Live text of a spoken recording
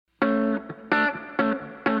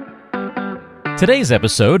Today's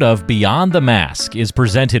episode of Beyond the Mask is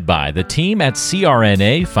presented by the team at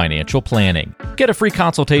CRNA Financial Planning. Get a free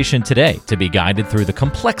consultation today to be guided through the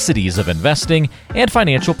complexities of investing and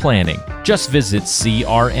financial planning. Just visit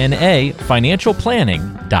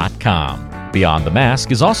crnafinancialplanning.com. Beyond the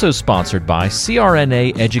Mask is also sponsored by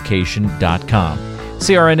crnaeducation.com.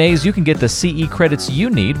 CRNAs, you can get the CE credits you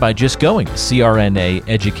need by just going to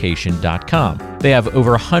crnaeducation.com. They have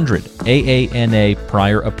over 100 AANA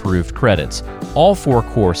prior approved credits, all 4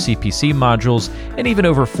 core CPC modules, and even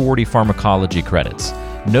over 40 pharmacology credits.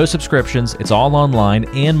 No subscriptions, it's all online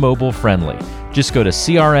and mobile friendly. Just go to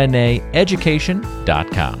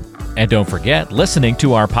crnaeducation.com. And don't forget, listening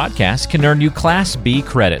to our podcast can earn you Class B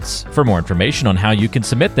credits. For more information on how you can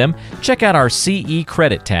submit them, check out our CE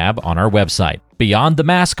credit tab on our website,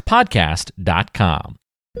 beyondthemaskpodcast.com.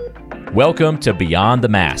 Welcome to Beyond the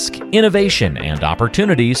Mask, innovation and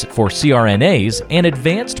opportunities for CRNAs and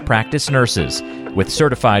advanced practice nurses, with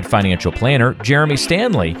certified financial planner Jeremy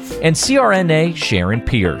Stanley and CRNA Sharon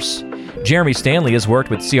Pierce. Jeremy Stanley has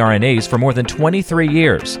worked with CRNAs for more than 23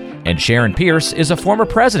 years, and Sharon Pierce is a former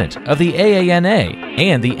president of the AANA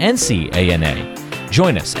and the NCANA.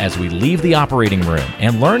 Join us as we leave the operating room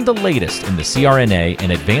and learn the latest in the CRNA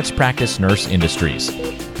and advanced practice nurse industries.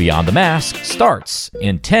 Beyond the Mask starts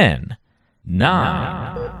in 10,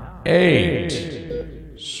 9, 8,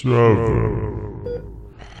 7.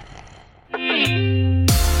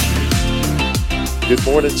 Good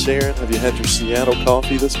morning, Sharon. Have you had your Seattle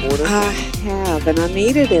coffee this morning? I have, and I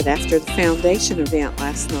needed it after the foundation event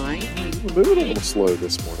last night. You were moving a little slow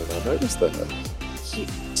this morning. I noticed that. Do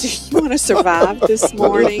you want to survive this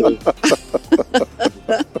morning?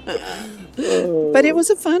 But it was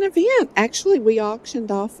a fun event. Actually, we auctioned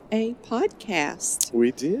off a podcast.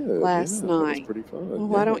 We did. Last night. It was pretty fun. Well,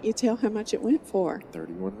 why don't you tell how much it went for?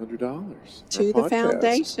 $3,100. To the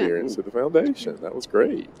foundation. Experience to the foundation. That was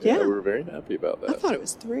great. Yeah. We were very happy about that. I thought it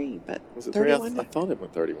was 3, but was it 3? I thought it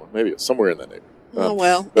went 31. Maybe it was somewhere in that neighborhood. Oh,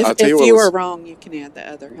 well, if you were wrong, you can add the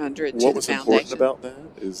other 100 to the foundation. What was important about that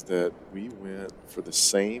is that we went for the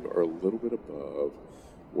same or a little bit above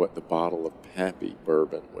what the bottle of Pappy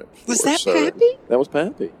bourbon went for. Was that Pappy? That was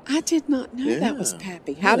Pappy. I did not know that was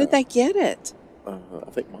Pappy. How did they get it? I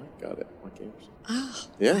think Mike got it. Mike Anderson. Oh,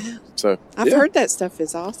 yeah. Wow. So I've heard that stuff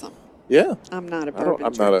is awesome. Yeah. I'm not a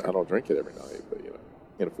bourbon drinker. I don't drink it every night, but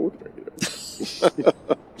can't afford to drink it every night.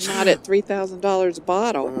 Not at $3,000 a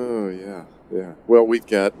bottle. Oh, yeah. Yeah. Well, we've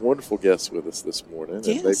got wonderful guests with us this morning, and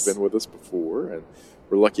they've been with us before, and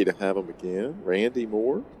we're lucky to have them again. Randy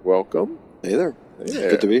Moore, welcome. Hey there.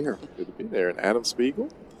 Good to be here. Good to be there. And Adam Spiegel.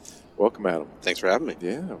 Welcome, Adam. Thanks for having me.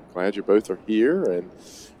 Yeah, I'm glad you both are here, and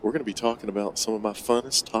we're going to be talking about some of my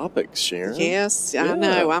funnest topics, Sharon. Yes, I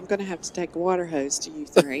know. I'm going to have to take a water hose to you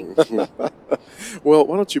 3. Well,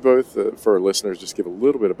 why don't you both, for our listeners, just give a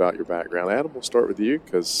little bit about your background. Adam, we'll start with you,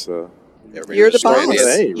 because you're the boss.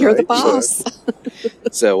 Right? You're the boss.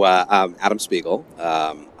 So I'm Adam Spiegel.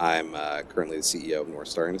 I'm currently the CEO of North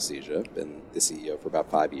Star Anesthesia. Been the CEO for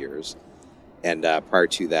about 5 years. And prior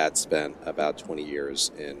to that, spent about 20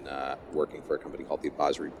 years in working for a company called the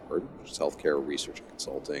Advisory Board, which is healthcare research and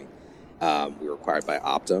consulting. We were acquired by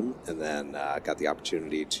Optum, and then got the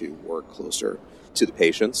opportunity to work closer to the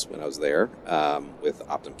patients when I was there with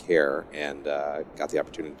Optum Care, and got the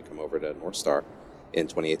opportunity to come over to North Star in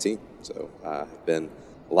 2018. So I've been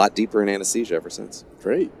a lot deeper in anesthesia ever since.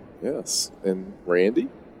 Great, yes. And Randy?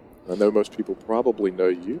 I know most people probably know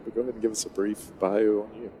you, but go ahead and give us a brief bio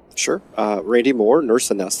on you. Sure. Randy Moore, nurse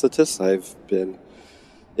anesthetist. I've been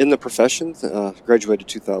in the profession, graduated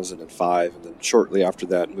 2005, and then shortly after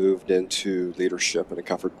that moved into leadership, and I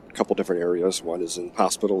covered a couple different areas. One is in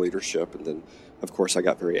hospital leadership, and then, of course, I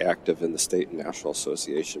got very active in the state and national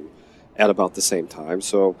association at about the same time.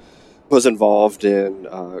 So was involved in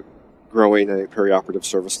growing a perioperative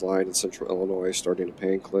service line in central Illinois, starting a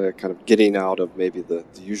pain clinic, kind of getting out of maybe the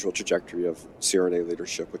usual trajectory of CRNA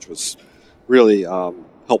leadership, which was really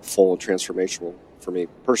helpful and transformational for me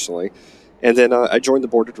personally. And then I joined the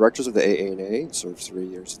board of directors of the AANA, served 3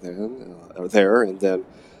 years there, and then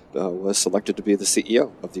was selected to be the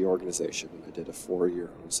CEO of the organization. And I did a 4-year,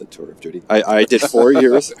 I said tour of duty. I did 4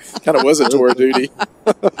 years. Kind of was a tour of duty.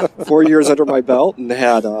 4 years under my belt, and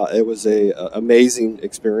had it was a amazing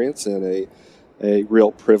experience and a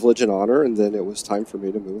real privilege and honor. And then it was time for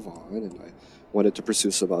me to move on, and I wanted to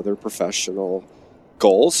pursue some other professional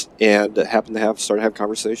goals, and happened to started having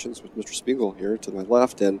conversations with Mr. Spiegel here to my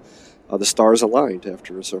left, and the stars aligned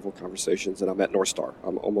after several conversations, and I'm at North Star.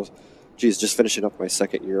 I'm just finishing up my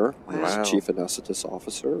second year as Chief Anesthetist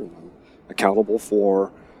Officer, and I'm accountable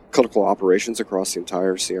for clinical operations across the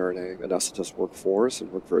entire CRNA anesthetist workforce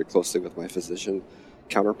and work very closely with my physician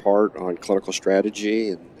counterpart on clinical strategy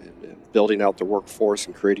and building out the workforce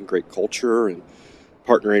and creating great culture and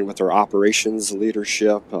partnering with our operations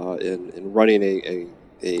leadership in running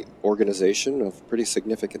a organization of pretty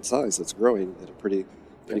significant size that's growing at a pretty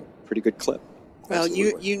good clip. Well,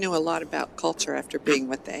 Absolutely. you know a lot about culture after being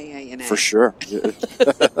with the AANA. For sure.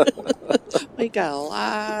 We got a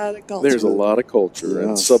lot of culture. There's a lot of culture and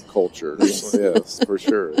Yes. subcultures. Yes, for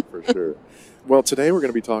sure. Well, today we're going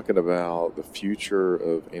to be talking about the future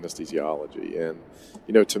of anesthesiology. And,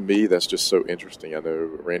 to me, that's just so interesting. I know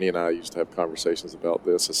Randy and I used to have conversations about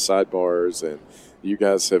this as sidebars, and you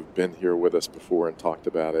guys have been here with us before and talked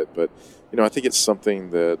about it. But, I think it's something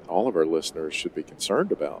that all of our listeners should be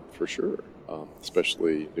concerned about, for sure,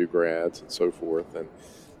 especially new grads and so forth. And,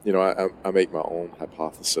 I make my own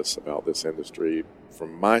hypothesis about this industry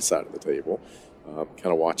from my side of the table, kind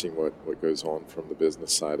of watching what goes on from the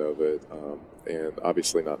business side of it, and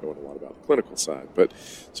obviously not knowing a lot about the clinical side. But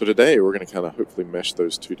so today we're going to kind of hopefully mesh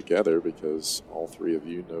those two together, because all three of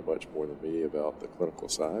you know much more than me about the clinical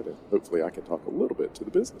side, and hopefully I can talk a little bit to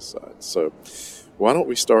the business side. So why don't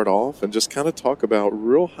we start off and just kind of talk about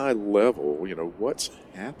real high level, what's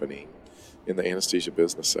happening in the anesthesia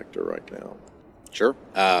business sector right now. Sure.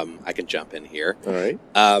 I can jump in here. All right.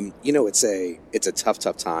 It's a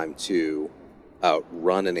tough time to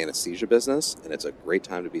run an anesthesia business, and it's a great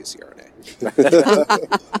time to be a CRNA.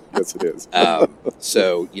 Yes, it is.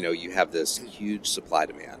 So, you have this huge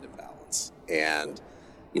supply-demand imbalance, and,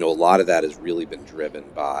 a lot of that has really been driven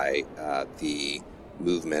by the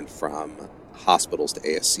movement from hospitals to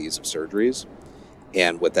ASCs of surgeries.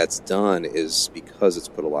 And what that's done is, because it's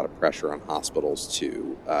put a lot of pressure on hospitals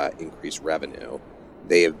to increase revenue,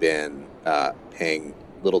 they have been paying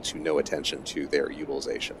little to no attention to their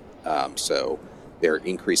utilization. So they're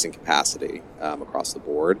increasing capacity across the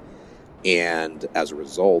board. And as a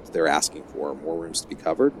result, they're asking for more rooms to be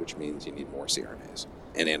covered, which means you need more CRNAs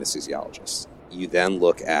and anesthesiologists. You then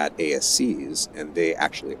look at ASCs, and they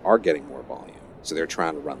actually are getting more volume. So they're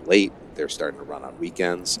trying to run late. They're starting to run on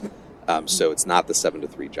weekends. So it's not the 7 to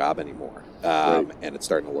 3 job anymore. Right. And it's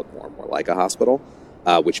starting to look more and more like a hospital,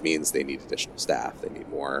 which means they need additional staff. They need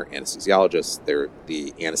more anesthesiologists. They're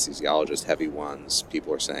the anesthesiologist heavy ones.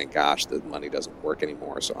 People are saying, gosh, the money doesn't work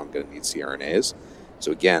anymore, so I'm going to need CRNAs.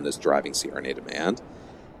 So again, it's driving CRNA demand.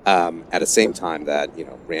 At the same time that,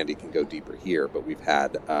 Randy can go deeper here, but we've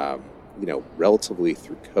had, relatively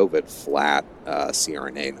through COVID, flat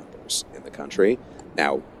CRNA numbers in the country.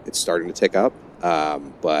 Now, it's starting to tick up.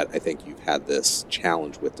 But I think you've had this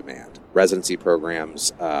challenge with demand. Residency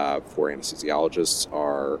programs for anesthesiologists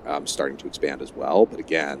are starting to expand as well. But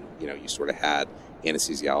again, you sort of had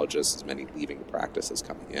anesthesiologists, as many leaving the practice as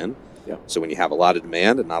coming in. Yeah. So when you have a lot of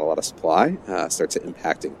demand and not a lot of supply, it starts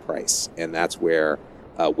impacting price. And that's where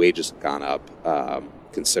wages have gone up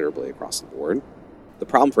considerably across the board. The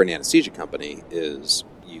problem for an anesthesia company is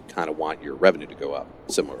you kind of want your revenue to go up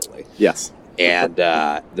similarly. Yes. And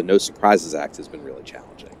the No Surprises Act has been really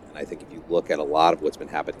challenging. And I think if you look at a lot of what's been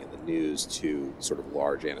happening in the news to sort of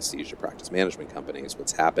large anesthesia practice management companies,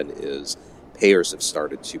 what's happened is payers have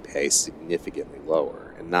started to pay significantly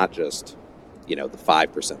lower. And not just, the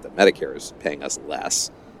 5% that Medicare is paying us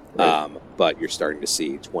less, Right. But you're starting to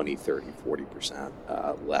see 20, 30,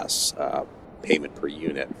 40% less payment per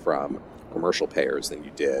unit from commercial payers than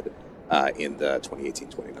you did in the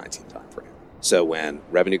 2018-2019 timeframe. So when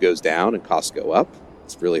revenue goes down and costs go up,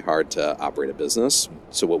 it's really hard to operate a business.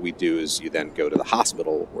 So what we do is you then go to the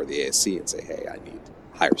hospital or the ASC and say, hey, I need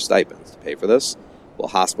higher stipends to pay for this. Well,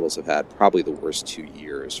 hospitals have had probably the worst 2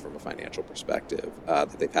 years from a financial perspective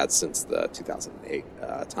that they've had since the 2008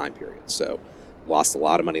 time period. So lost a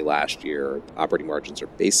lot of money last year. Operating margins are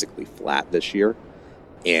basically flat this year.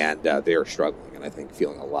 And they are struggling, and I think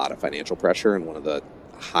feeling a lot of financial pressure. And one of the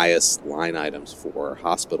highest line items for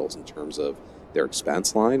hospitals in terms of their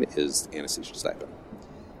expense line is anesthesia stipend.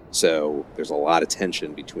 So there's a lot of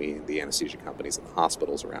tension between the anesthesia companies and the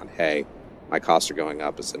hospitals around, hey, my costs are going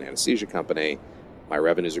up as an anesthesia company, my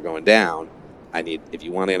revenues are going down. If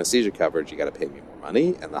you want anesthesia coverage, you got to pay me more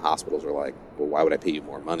money. And the hospitals are like, well, why would I pay you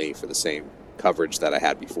more money for the same coverage that I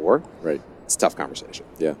had before? Right. It's a tough conversation.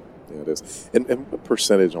 Yeah, it is. And what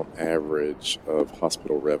percentage on average of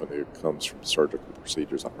hospital revenue comes from surgical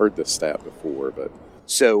procedures? I've heard this stat before, but...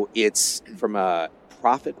 So it's, from a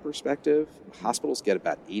profit perspective, hospitals get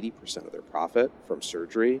about 80% of their profit from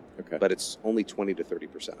surgery, Okay. but it's only 20 to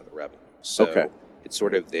 30% of the revenue. So it's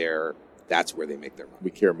sort of that's where they make their money.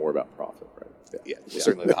 We care more about profit, right? Yeah.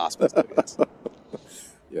 Certainly the hospitals do, yes.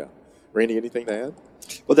 Yeah. Randy, anything to add?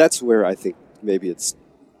 Well, that's where I think maybe it's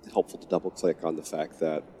helpful to double click on the fact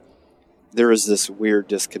that there is this weird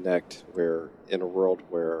disconnect where in a world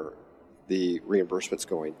where the reimbursement's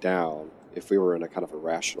going down, if we were in a kind of a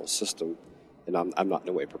rational system, and I'm not in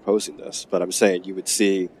a way proposing this, but I'm saying you would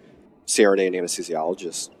see CRNA and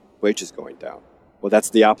anesthesiologists' wages going down. Well,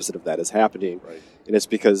 that's the opposite of that is happening, Right. and it's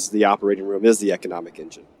because the operating room is the economic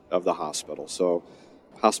engine of the hospital. So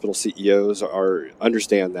hospital CEOs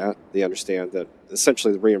understand that. They understand that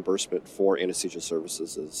essentially the reimbursement for anesthesia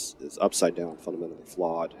services is upside down, fundamentally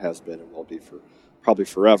flawed, has been and will be for probably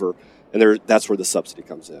forever. And that's where the subsidy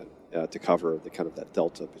comes in to cover the kind of that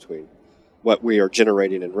delta between what we are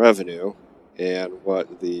generating in revenue and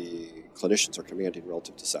what the clinicians are commanding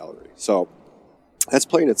relative to salary. So that's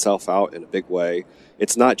playing itself out in a big way.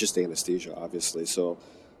 It's not just anesthesia, obviously. So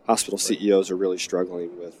hospital CEOs are really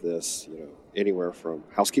struggling with this, anywhere from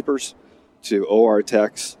housekeepers to OR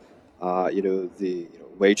techs. The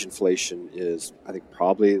wage inflation is, I think,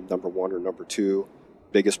 probably number one or number two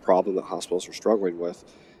biggest problem that hospitals are struggling with.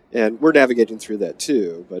 And we're navigating through that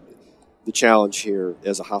too. But the challenge here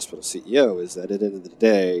as a hospital CEO is that at the end of the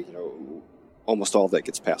day, almost all of that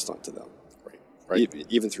gets passed on to them, Right.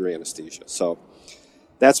 Even through anesthesia. So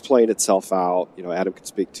that's playing itself out. Adam could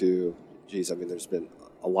speak to, there's been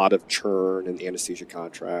a lot of churn in the anesthesia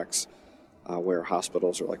contracts where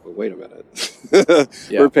hospitals are like, well, wait a minute.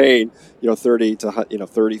 We're paying, 30 to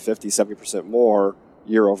 30, 50, 70% more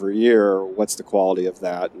year over year. What's the quality of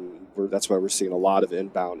that? And that's why we're seeing a lot of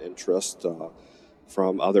inbound interest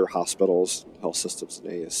from other hospitals, health systems, and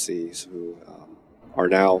ASCs who are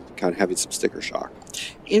now kind of having some sticker shock.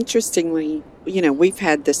 Interestingly, we've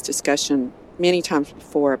had this discussion many times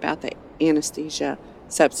before about the anesthesia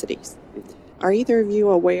subsidies. Are either of you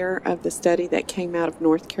aware of the study that came out of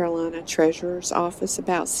North Carolina Treasurer's Office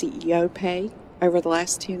about CEO pay over the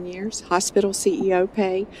last 10 years? Hospital CEO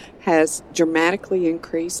pay has dramatically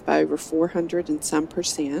increased by over 400 and some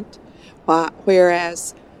percent,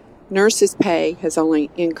 whereas nurses' pay has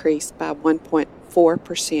only increased by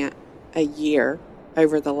 1.4% a year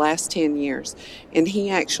over the last 10 years. And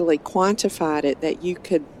he actually quantified it that you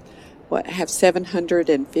could have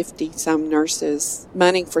 750 some nurses,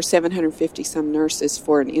 money for 750 some nurses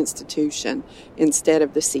for an institution instead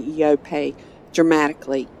of the CEO pay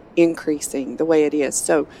dramatically increasing the way it is.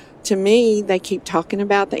 So to me, they keep talking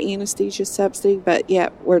about the anesthesia subsidy, but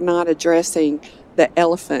yet we're not addressing the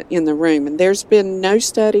elephant in the room. And there's been no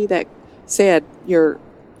study that said your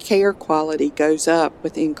care quality goes up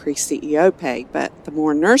with increased CEO pay, but the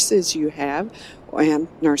more nurses you have and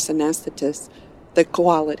nurse anesthetists, the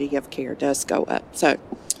quality of care does go up. So,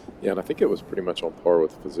 yeah, and I think it was pretty much on par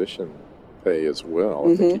with physician pay as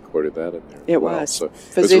well. I think you quoted that in there. It was. So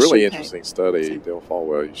it was a really interesting study. Dale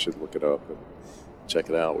Falwell, you should look it up and check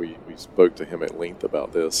it out. We spoke to him at length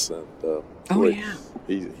about this, and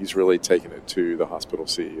he's really taking it to the hospital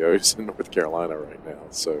CEOs in North Carolina right now.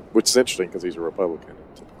 So, which is interesting because he's a Republican.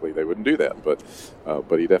 Typically, they wouldn't do that, but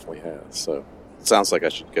he definitely has. So. Sounds like I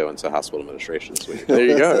should go into hospital administration this week. There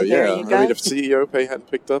you go. Yeah. There you go. I mean, if CEO pay hadn't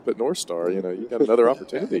picked up at North Star, you got another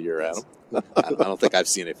opportunity here, Adam. I don't think I've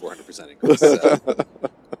seen a 400% increase. So definitely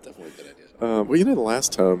a good idea. Well, the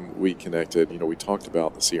last time we connected, we talked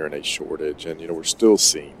about the CRNA shortage, and, we're still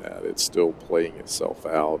seeing that. It's still playing itself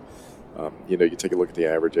out. You take a look at the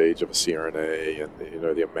average age of a CRNA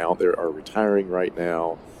and, the amount that are retiring right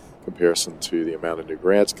now, comparison to the amount of new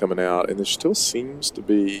grads coming out, and there still seems to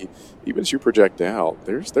be, even as you project out,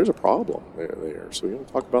 there's a problem there. So you want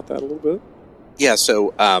to talk about that a little bit? Yeah,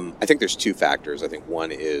 so I think there's two factors. I think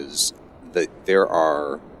one is that there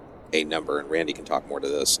are a number, and Randy can talk more to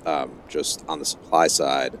this, just on the supply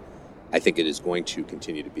side, I think it is going to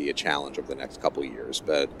continue to be a challenge over the next couple of years.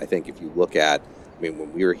 But I think if you look at,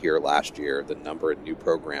 when we were here last year, the number of new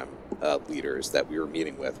program leaders that we were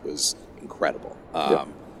meeting with was incredible.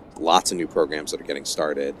 Lots of new programs that are getting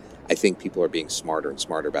started. I think people are being smarter and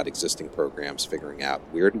smarter about existing programs, figuring out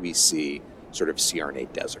where do we see sort of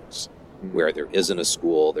CRNA deserts, where there isn't a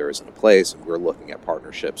school, there isn't a place, and we're looking at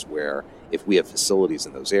partnerships where if we have facilities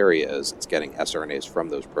in those areas, it's getting SRNAs from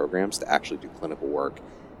those programs to actually do clinical work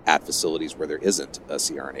at facilities where there isn't a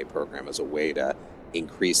CRNA program as a way to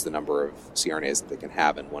increase the number of CRNAs that they can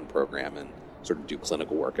have in one program and sort of do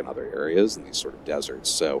clinical work in other areas in these sort of deserts.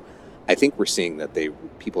 So I think we're seeing that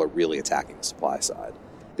people are really attacking the supply side.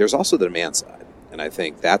 There's also the demand side, and I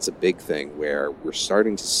think that's a big thing where we're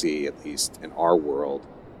starting to see, at least in our world,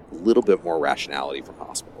 a little bit more rationality from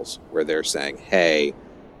hospitals, where they're saying, hey,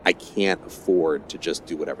 I can't afford to just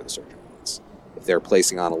do whatever the surgeon wants. If they're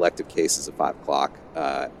placing on elective cases at 5 o'clock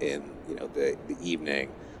in the evening,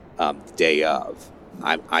 the day of,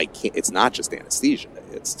 I can't. It's not just anesthesia.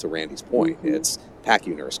 It's, to Randy's point, it's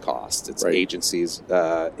PACU nurse costs. It's Right. agencies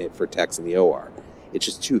for techs in the OR. It's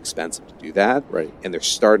just too expensive to do that. Right. And they're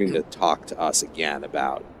starting to talk to us again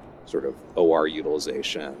about sort of OR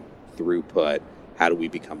utilization, throughput, how do we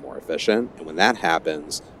become more efficient? And when that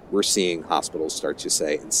happens, we're seeing hospitals start to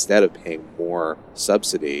say, instead of paying more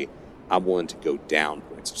subsidy, I'm willing to go down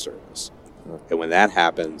points of service. And when that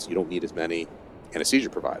happens, you don't need as many anesthesia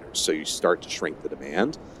providers. So you start to shrink the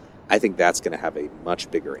demand. I think that's going to have a much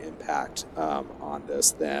bigger impact on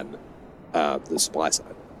this than the supply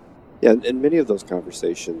side. Yeah, and many of those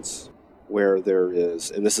conversations where there is,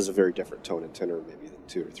 and this is a very different tone and tenor maybe than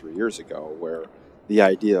 2 or 3 years ago, where the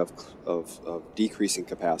idea of decreasing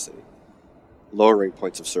capacity, lowering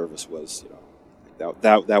points of service was,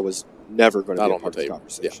 that was never going to Not be a on part the of the table.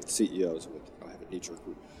 conversation. CEOs would have a knee-jerk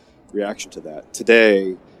reaction to that.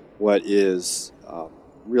 Today, what is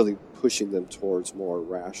really pushing them towards more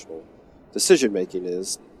rational decision-making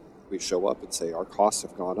is we show up and say our costs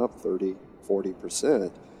have gone up 30,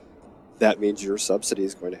 40%. That means your subsidy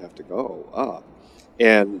is going to have to go up.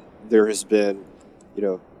 And there has been,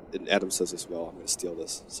 and Adam says this well, I'm going to steal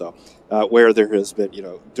this. So, where there has been,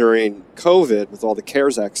 during COVID, with all the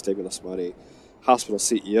CARES Act stimulus money, hospital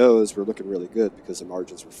CEOs were looking really good because the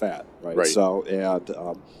margins were fat, right? Right. So,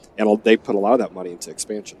 and they put a lot of that money into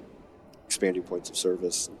expanding points of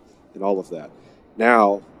service and all of that.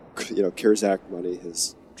 Now, CARES Act money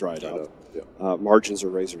has dried up. Yeah. Margins are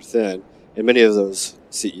razor thin. And many of those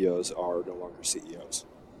CEOs are no longer CEOs,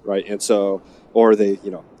 right? And so, or they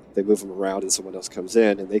move them around and someone else comes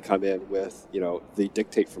in and they come in with, the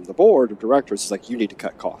dictate from the board of directors is like, you need to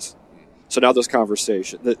cut costs. So now those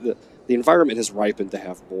conversations, the environment has ripened to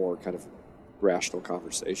have more kind of rational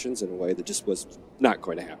conversations in a way that just was not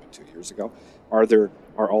going to happen 2 years ago. Are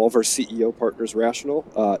all of our CEO partners rational?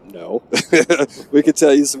 No. We could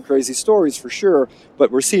tell you some crazy stories for sure,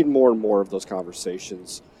 but we're seeing more and more of those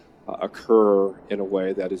conversations occur in a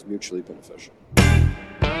way that is mutually beneficial.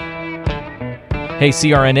 Hey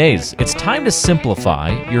CRNAs, it's time to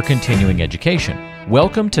simplify your continuing education.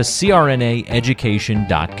 Welcome to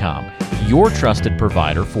CRNAeducation.com, your trusted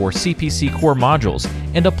provider for CPC core modules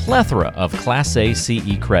and a plethora of Class A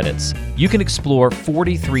CE credits. You can explore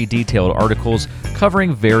 43 detailed articles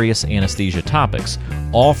covering various anesthesia topics,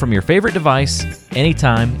 all from your favorite device,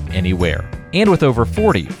 anytime, anywhere. And with over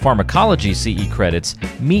 40 pharmacology CE credits,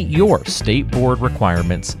 meet your state board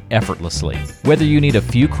requirements effortlessly. Whether you need a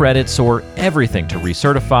few credits or everything to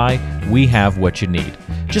recertify, we have what you need.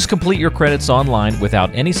 Just complete your credits online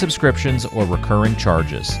without any subscriptions or recurring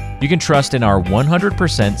charges. You can trust in our 100%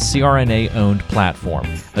 CRNA-owned platform,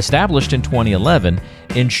 established in 2011,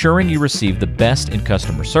 ensuring you receive the best in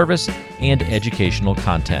customer service and educational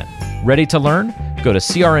content. Ready to learn? Go to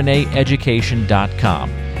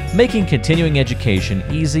CRNAeducation.com. Making continuing education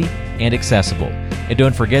easy and accessible. And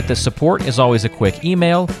don't forget that support is always a quick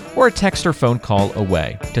email or a text or phone call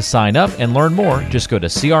away. To sign up and learn more, just go to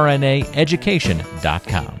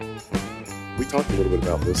CRNAeducation.com. We talked a little bit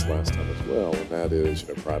about this last time as well, and that is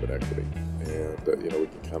private equity. And we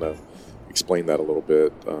can kind of explain that a little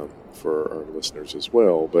bit for our listeners as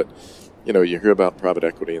well. But you hear about private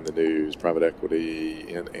equity in the news, private equity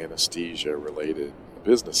in anesthesia-related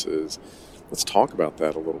businesses. Let's talk about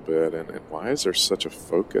that a little bit, and why is there such a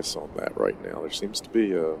focus on that right now? There seems to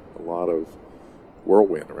be a lot of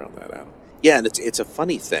whirlwind around that, Adam. Yeah, and it's a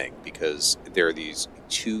funny thing because there are these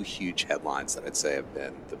two huge headlines that I'd say have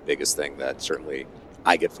been the biggest thing that certainly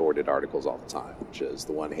I get forwarded articles all the time, which is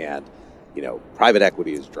the one hand, private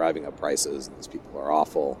equity is driving up prices and these people are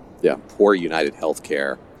awful. Yeah. Poor United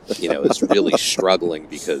Healthcare, is really struggling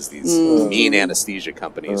because these mean anesthesia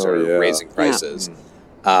companies are raising prices. Yeah.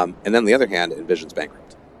 And then on the other hand, Envision's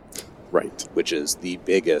bankrupt. Right. Which is the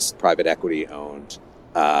biggest private equity-owned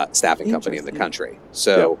staffing company in the country.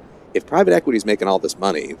 So if private equity is making all this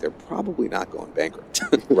money, they're probably not going bankrupt.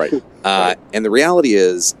 Right. And the reality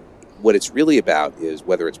is, what it's really about is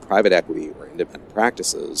whether it's private equity or independent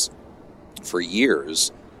practices, for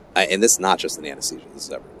years, and this is not just in anesthesia, this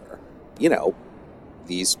is everywhere,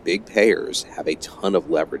 these big payers have a ton of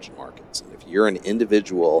leverage in markets. And if you're an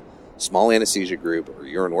individual small anesthesia group or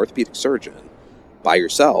you're an orthopedic surgeon by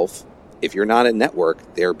yourself, if you're not in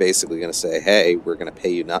network, they're basically going to say, hey, we're going to pay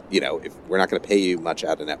you not, if we're not going to pay you much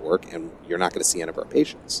out of network and you're not going to see any of our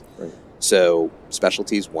patients. Right. So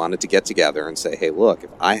specialties wanted to get together and say, hey, look, if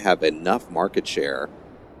I have enough market share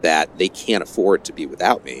that they can't afford to be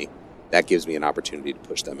without me, that gives me an opportunity to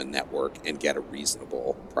push them in network and get a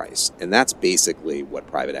reasonable price. And that's basically what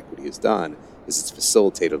private equity has done, is it's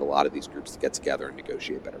facilitated a lot of these groups to get together and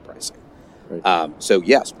negotiate better pricing. Right. So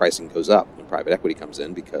yes, pricing goes up when private equity comes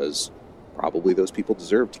in because probably those people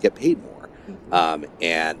deserve to get paid more.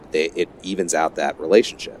 And it evens out that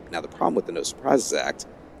relationship. Now, the problem with the No Surprises Act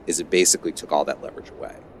is it basically took all that leverage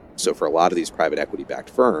away. So for a lot of these private equity-backed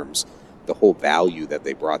firms, the whole value that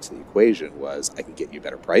they brought to the equation was, I can get you a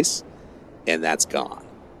better price, and that's gone.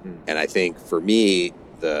 And I think for me,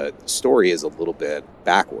 the story is a little bit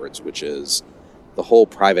backwards, which is the whole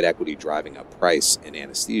private equity driving up price in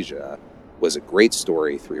anesthesia was a great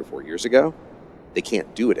story 3 or 4 years ago. They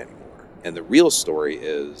can't do it anymore. And the real story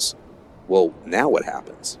is, well, now what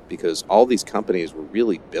happens? Because all these companies were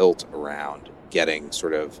really built around getting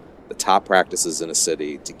sort of the top practices in a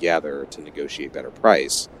city together to negotiate better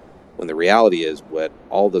price, when the reality is what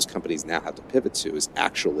all those companies now have to pivot to is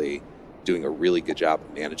actually doing a really good job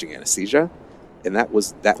of managing anesthesia. And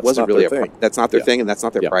wasn't really that's not their thing, and that's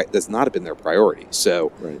not their that's not been their priority.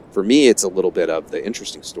 So for me, it's a little bit of the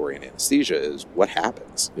interesting story in anesthesia is what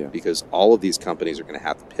happens, because all of these companies are going to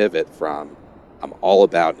have to pivot from I'm all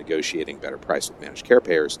about negotiating better price with managed care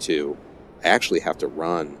payers to I actually have to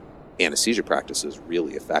run anesthesia practices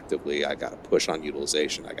really effectively. I got to push on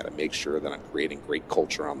utilization. I got to make sure that I'm creating great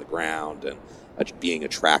culture on the ground and being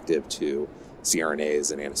attractive to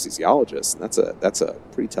CRNAs and anesthesiologists. And that's a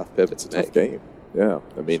pretty tough pivot to make. Tough game. Yeah.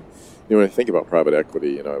 I mean, when I think about private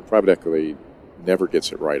equity, private equity never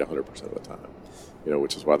gets it right 100% of the time,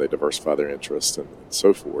 which is why they diversify their interests and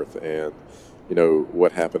so forth. And,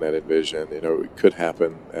 what happened at Envision, it could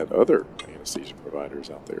happen at other anesthesia providers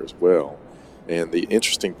out there as well. And the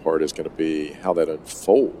interesting part is going to be how that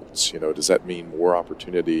unfolds. Does that mean more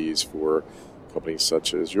opportunities for companies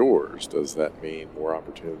such as yours? Does that mean more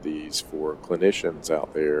opportunities for clinicians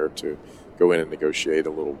out there to go in and negotiate a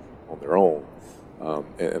little on their own?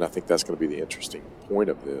 And I think that's going to be the interesting point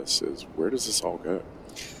of this is where does this all go?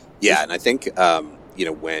 Yeah, and I think,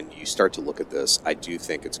 when you start to look at this, I do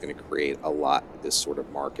think it's going to create this sort of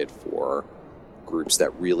market for groups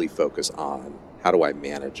that really focus on how do I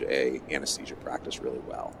manage a anesthesia practice really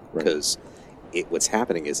well? Because what's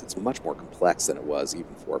happening is it's much more complex than it was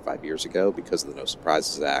even 4 or 5 years ago because of the No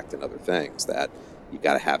Surprises Act and other things that you've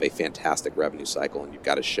got to have a fantastic revenue cycle and you've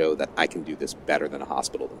got to show that I can do this better than a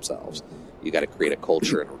hospital themselves. You've got to create a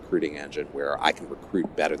culture and a recruiting engine where I can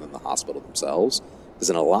recruit better than the hospital themselves. Because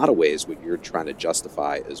in a lot of ways, what you're trying to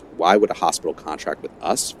justify is why would a hospital contract with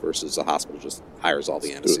us versus a hospital just hires all the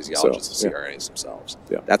anesthesiologists and CRNAs themselves.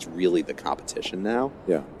 Yeah. That's really the competition now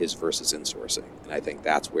is versus insourcing. And I think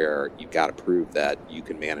that's where you've got to prove that you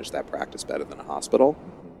can manage that practice better than a hospital.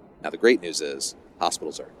 Now, the great news is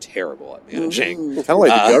hospitals are terrible at managing. Kind of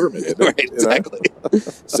like the government, isn't it? Right, exactly.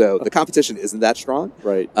 So the competition isn't that strong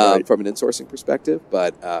from an insourcing perspective,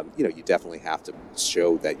 but you definitely have to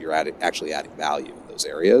show that you're actually adding value in those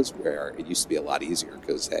areas where it used to be a lot easier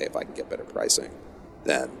because, hey, if I can get better pricing,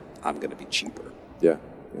 then I'm going to be cheaper. Yeah.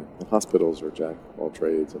 And hospitals are jack of all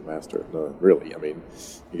trades and master of none, really. I mean,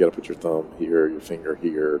 you got to put your thumb here, your finger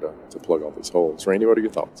here to plug all these holes. Randy, what are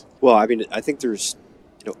your thoughts? Well, I mean, I think there's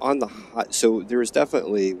so there is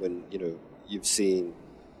definitely when you've seen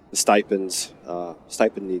the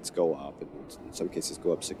stipend needs go up, and in some cases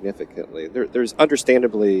go up significantly. There's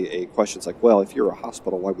understandably a questions like, well, if you're a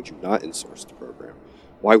hospital, why would you not insource the program?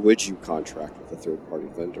 Why would you contract with a third-party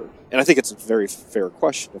vendor? And I think it's a very fair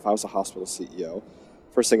question. If I was a hospital CEO,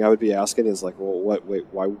 first thing I would be asking is like, well,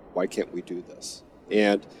 why can't we do this?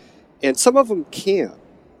 And some of them can,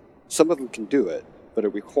 some of them can do it, but it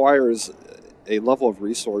requires a level of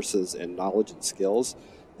resources and knowledge and skills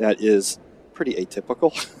that is pretty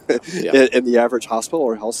atypical in the average hospital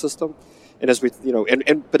or health system. And as but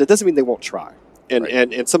it doesn't mean they won't try.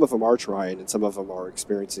 And some of them are trying, and some of them are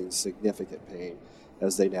experiencing significant pain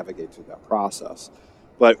as they navigate through that process.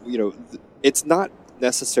 But it's not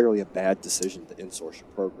necessarily a bad decision to insource your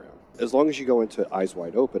program, as long as you go into it eyes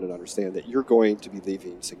wide open and understand that you're going to be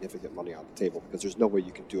leaving significant money on the table because there's no way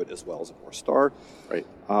you can do it as well as a North Star. Right.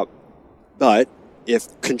 But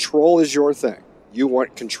if control is your thing, you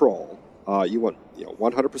want control. You want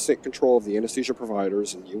 100% control of the anesthesia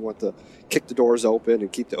providers, and you want to kick the doors open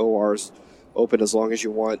and keep the ORs open as long as you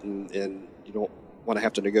want, and you don't want to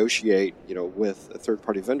have to negotiate, with a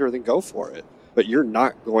third-party vendor, then go for it. But you're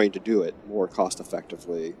not going to do it more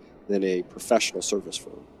cost-effectively than a professional service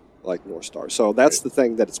firm like North Star. So that's the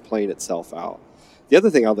thing that it's playing itself out. The other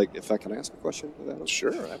thing if I can ask a question of Adam?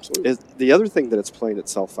 Sure, absolutely. Is the other thing that it's playing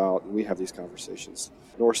itself out, and we have these conversations,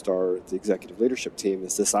 North Star, the executive leadership team,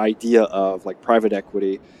 is this idea of like private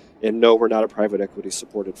equity. And no, we're not a private equity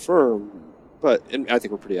supported firm, and I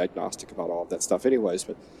think we're pretty agnostic about all of that stuff anyways,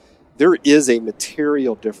 but there is a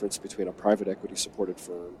material difference between a private equity supported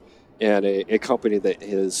firm and a company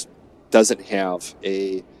that doesn't have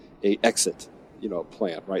a exit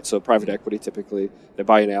plan, right? So private equity, typically, they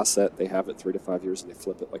buy an asset, they have it 3 to 5 years, and they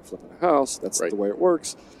flip it like flipping a house. That's Right. the way it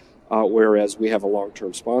works. Whereas we have a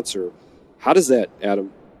long-term sponsor. How does that,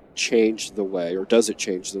 Adam, change the way, or does it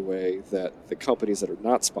change the way that the companies that are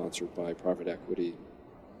not sponsored by private equity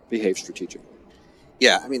behave strategically?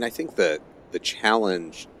 Yeah, I mean, I think the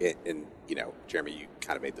challenge, in Jeremy, you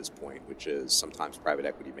kind of made this point, which is sometimes private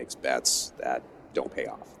equity makes bets that don't pay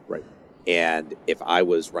off. Right. And if I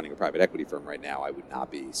was running a private equity firm right now, I would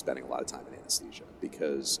not be spending a lot of time in anesthesia,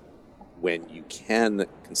 because when you can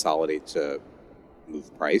consolidate to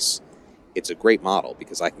move price, it's a great model,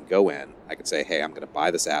 because I can go in, I can say, hey, I'm going to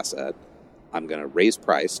buy this asset, I'm going to raise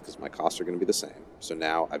price because my costs are going to be the same. So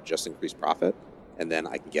now I've just increased profit, and then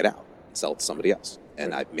I can get out and sell it to somebody else,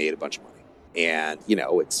 and I've made a bunch of money. And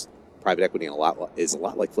it's private equity is a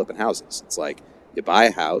lot like flipping houses. It's like you buy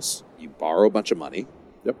a house, you borrow a bunch of money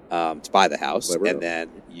to buy the house, and then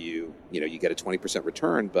you get a 20%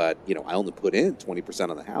 return, but I only put in 20%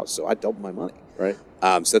 on the house, so I double my money. Right.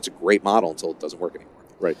 So that's a great model until it doesn't work anymore.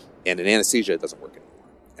 Right. And in anesthesia, it doesn't work anymore.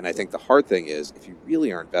 And I think the hard thing is, if you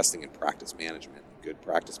really are investing in practice management, good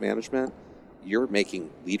practice management, you're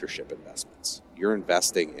making leadership investments. You're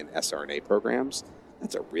investing in SRNA programs.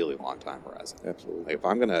 That's a really long time horizon. Absolutely. Like, if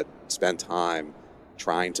I'm going to spend time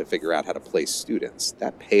trying to figure out how to place students,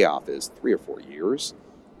 that payoff is 3 or 4 years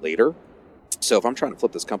later. So if I'm trying to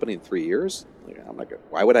flip this company in 3 years, I'm not good.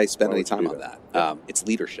 Why would I spend any time on that? It's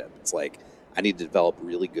leadership. It's like, I need to develop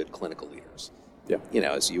really good clinical leaders. Yeah.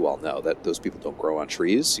 As you all know, that those people don't grow on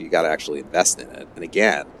trees, so you got to actually invest in it. And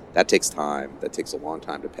again, that takes time. That takes a long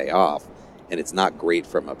time to pay off, and it's not great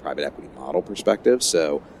from a private equity model perspective.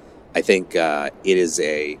 So I think it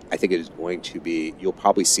is going to be, you'll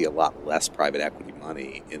probably see a lot less private equity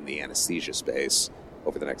money in the anesthesia space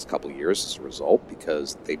over the next couple of years as a result,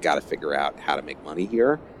 because they've got to figure out how to make money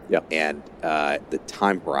here. Yeah. And the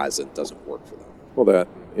time horizon doesn't work for them. Well, that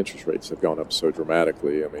interest rates have gone up so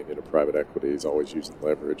dramatically. I mean, private equity is always using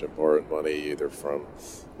leverage and borrowing money either from,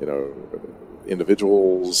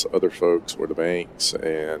 individuals, other folks, or the banks.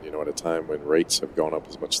 And, at a time when rates have gone up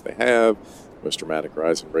as much as they have, most dramatic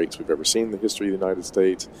rise in rates we've ever seen in the history of the United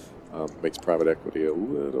States, makes private equity a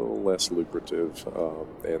little less lucrative.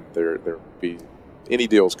 And there be any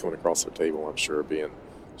deals coming across their table, I'm sure, being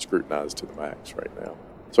scrutinized to the max right now.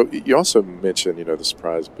 So you also mentioned, the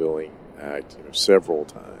Surprise Billing Act, several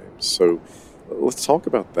times. So let's talk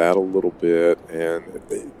about that a little bit, and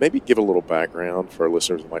maybe give a little background for our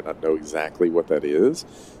listeners who might not know exactly what that is,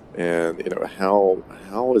 and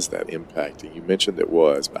how is that impacting? You mentioned it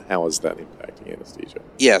was, but how is that impacting anesthesia?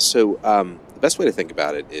 Yeah. So the best way to think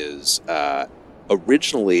about it is,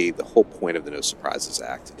 originally the whole point of the No Surprises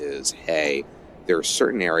Act is, hey, there are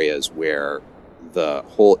certain areas where the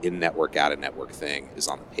whole in-network, out-of-network thing is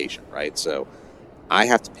on the patient, right? So I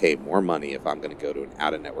have to pay more money if I'm going to go to an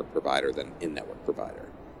out-of-network provider than an in-network provider.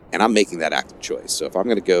 And I'm making that active choice. So if I'm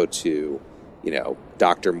going to go to,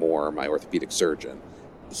 Dr. Moore, my orthopedic surgeon,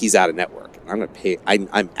 he's out-of-network. I'm going to pay.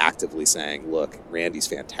 I'm actively saying, look, Randy's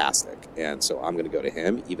fantastic, and so I'm going to go to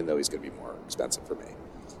him, even though he's going to be more expensive for me.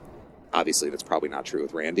 Obviously, that's probably not true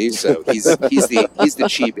with Randy. So he's the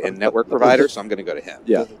cheap in-network provider, so I'm going to go to him.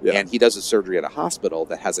 Yeah. And he does a surgery at a hospital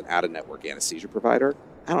that has an out-of-network anesthesia provider.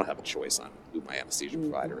 I don't have a choice on who my anesthesia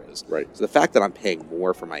provider is. Right. So the fact that I'm paying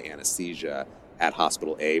more for my anesthesia at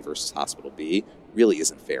hospital A versus hospital B really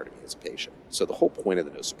isn't fair to me as a patient. So the whole point of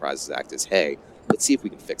the No Surprises Act is, hey, let's see if we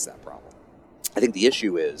can fix that problem. I think the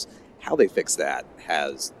issue is how they fix that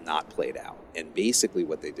has not played out. And basically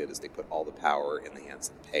what they did is they put all the power in the hands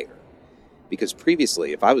of the payer. Because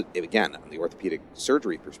previously, again, on the orthopedic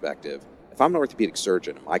surgery perspective, if I'm an orthopedic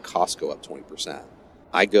surgeon and my costs go up 20%,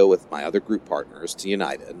 I go with my other group partners to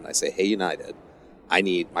United and I say, hey, United,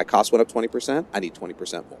 my cost went up 20%, I need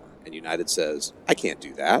 20% more. And United says, I can't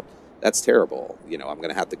do that. That's terrible. I'm going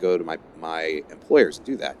to have to go to my employers and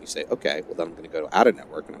do that. And you say, okay, well, then I'm going to go out of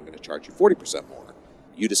network and I'm going to charge you 40% more.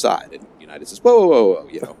 You decide. And United says, whoa.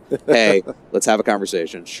 Hey, let's have a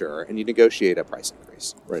conversation. Sure. And you negotiate a price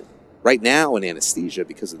increase. Right. Right now in anesthesia,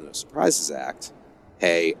 because of the No Surprises Act,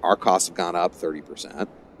 hey, our costs have gone up 30%.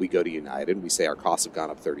 We go to United. We say our costs have gone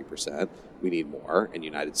up 30%. We need more. And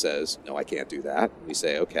United says, no, I can't do that. And we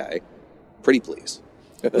say, okay, pretty please.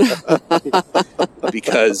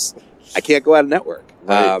 Because I can't go out of network.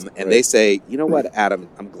 Right. They say, you know what, Adam,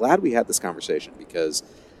 I'm glad we had this conversation because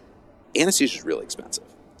anesthesia is really expensive.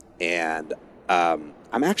 And I'm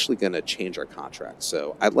actually going to change our contract.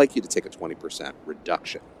 So I'd like you to take a 20%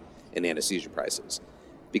 reduction in anesthesia prices.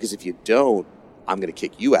 Because if you don't, I'm going to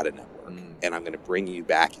kick you out of network and I'm going to bring you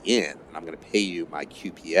back in and I'm going to pay you my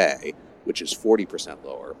QPA, which is 40%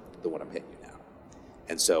 lower than what I'm paying you now.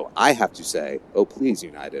 And so I have to say, oh, please,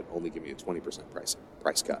 United, only give me a 20%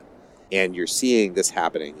 price cut. And you're seeing this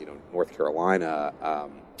happening, North Carolina,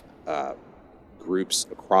 groups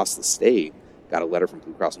across the state got a letter from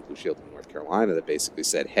Blue Cross and Blue Shield in North Carolina that basically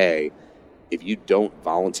said, hey, if you don't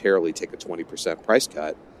voluntarily take a 20% price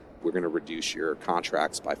cut, we're going to reduce your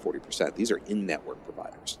contracts by 40%. These are in-network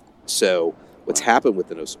providers. So what's happened with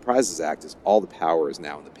the No Surprises Act is all the power is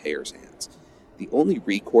now in the payer's hands. The only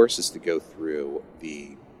recourse is to go through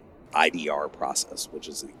the IDR process, which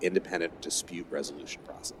is the Independent Dispute Resolution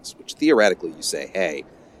process, which theoretically you say, hey,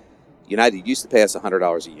 United used to pay us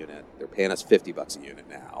 $100 a unit. They're paying us $50 a unit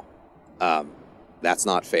now. That's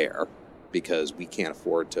not fair because we can't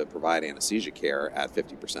afford to provide anesthesia care at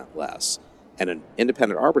 50% less. And an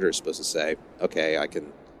independent arbiter is supposed to say, okay,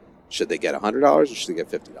 should they get $100 or should they get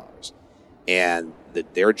 $50? And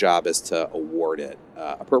their job is to award it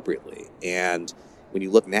appropriately. And when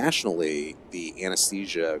you look nationally, the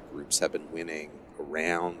anesthesia groups have been winning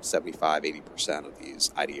around 75-80% of these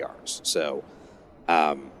IDRs. So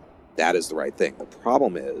that is the right thing. The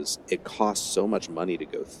problem is it costs so much money to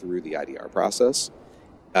go through the IDR process.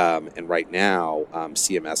 And right now,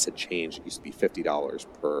 CMS had changed. It used to be $50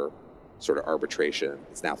 per sort of arbitration.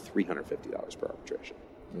 It's now $350 per arbitration.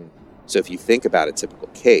 So if you think about a typical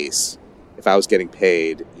case, if I was getting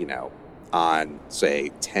paid, on, say,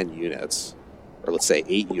 10 units, or let's say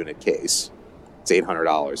 8-unit case, it's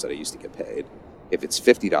 $800 that I used to get paid. If it's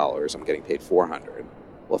 $50, I'm getting paid $400.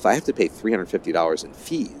 Well, if I have to pay $350 in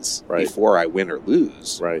fees before I win or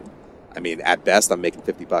lose, I mean, at best, I'm making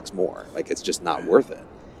 $50 more. Like, it's just not worth it.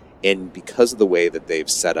 And because of the way that they've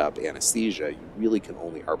set up anesthesia, you really can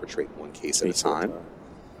only arbitrate one case at a time.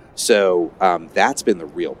 So that's been the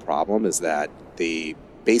real problem, is that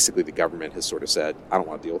basically the government has sort of said, I don't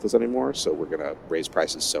want to deal with this anymore, so we're going to raise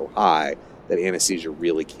prices so high that anesthesia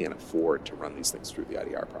really can't afford to run these things through the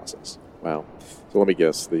IDR process. Wow. So let me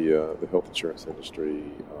guess, the health insurance industry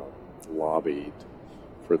lobbied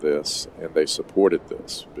for this, and they supported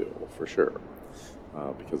this bill for sure,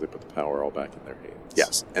 because they put the power all back in their hands.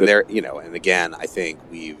 Yes, and and again, I think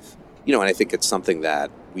and I think it's something that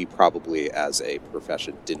we probably as a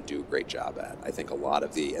profession didn't do a great job at. I think a lot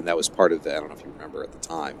of and that was part of I don't know if you remember at the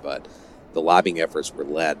time, but the lobbying efforts were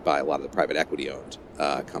led by a lot of the private equity-owned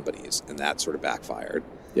companies, and that sort of backfired.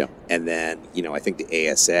 Yeah. And then, I think the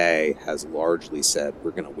ASA has largely said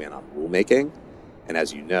we're going to win on rulemaking. And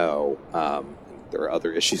as you know, there are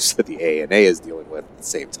other issues that the ANA is dealing with at the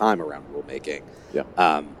same time around rulemaking.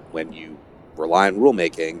 Yeah. When you rely on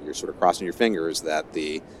rulemaking, you're sort of crossing your fingers that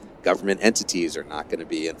the government entities are not going to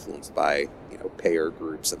be influenced by, payer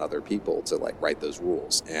groups and other people to write those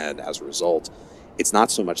rules. And as a result, it's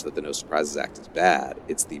not so much that the No Surprises Act is bad,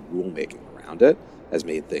 it's the rulemaking around it has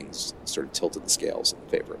made things sort of tilted the scales in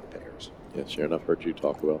favor of the payers. Yeah, Sharon, I've heard you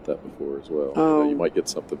talk about that before as well. Oh. You might get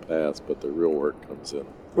something passed, but the real work comes in.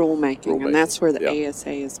 Rulemaking, and that's where the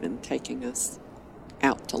ASA has been taking us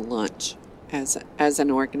out to lunch as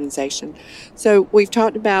an organization. So we've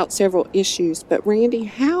talked about several issues, but Randy,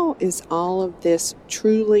 how is all of this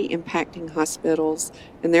truly impacting hospitals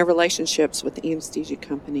and their relationships with anesthesia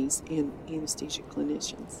companies and anesthesia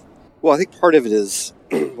clinicians? Well, I think part of it is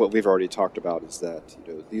what we've already talked about, is that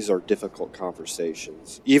these are difficult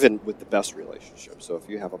conversations, even with the best relationships. So if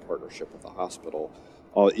you have a partnership with a hospital,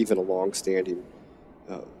 or even a long-standing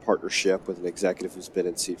partnership with an executive who's been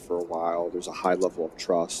in seat for a while, there's a high level of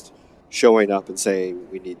trust. Showing up and saying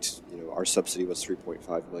we need to, our subsidy was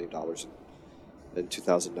 $3.5 million in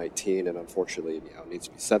 2019, and unfortunately it needs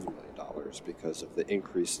to be $7 million because of the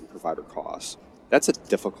increase in provider costs. That's a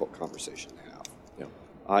difficult conversation to have.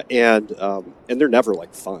 Yeah. And they're never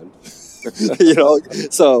fun.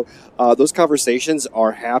 So those conversations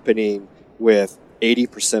are happening with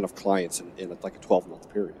 80% of clients in a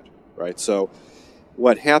 12-month period, right? So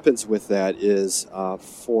what happens with that is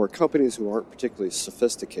for companies who aren't particularly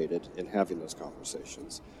sophisticated in having those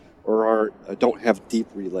conversations, or don't have deep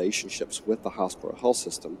relationships with the hospital health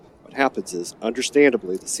system, what happens is,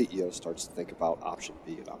 understandably, the CEO starts to think about option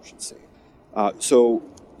B and option C. So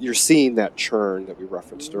you're seeing that churn that we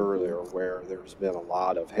referenced earlier, where there's been a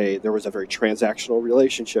lot of, there was a very transactional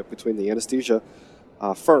relationship between the anesthesia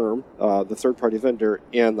firm, the third-party vendor,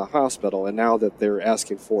 and the hospital, and now that they're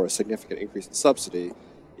asking for a significant increase in subsidy,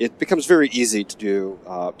 it becomes very easy to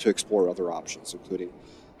explore other options, including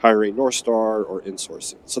hiring North Star or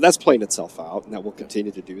insourcing. So that's playing itself out, and that will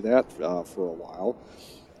continue to do that for a while.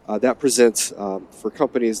 That presents, for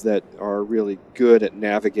companies that are really good at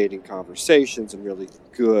navigating conversations and really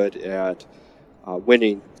good at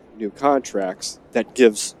winning new contracts, that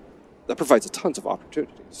provides tons of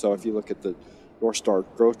opportunity. So if you look at the North Star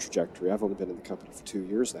growth trajectory. I've only been in the company for 2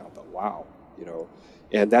 years now, but wow,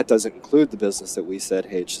 and that doesn't include the business that we said,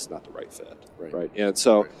 hey, it's just not the right fit, right? And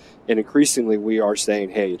so, and increasingly we are saying,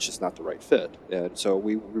 hey, it's just not the right fit. And so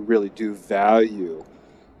we really do value,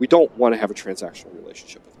 we don't want to have a transactional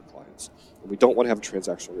relationship with our clients. We don't want to have a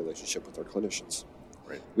transactional relationship with our clinicians.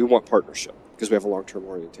 Right. We want partnership because we have a long-term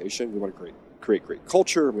orientation. We want to create great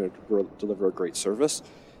culture. We want to deliver a great service.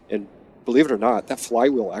 And believe it or not, that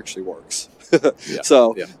flywheel actually works.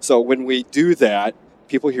 So when we do that,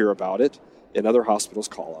 people hear about it, and other hospitals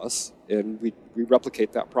call us, and we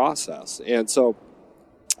replicate that process. And so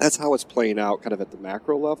that's how it's playing out kind of at the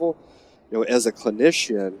macro level. As a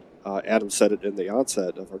clinician, Adam said it in the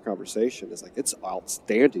onset of our conversation, is like, it's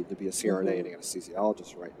outstanding to be a CRNA and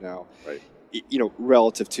anesthesiologist right now,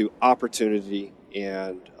 relative to opportunity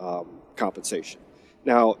and compensation.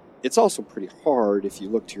 Now, it's also pretty hard if you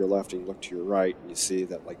look to your left and you look to your right and you see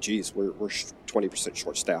that, like, geez, we're 20%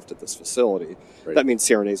 short-staffed at this facility. Right. That means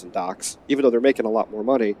CRNAs and docs, even though they're making a lot more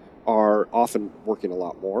money, are often working a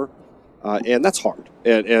lot more. And that's hard.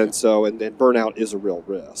 And so burnout is a real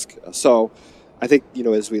risk. So I think,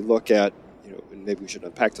 as we look at, and maybe we should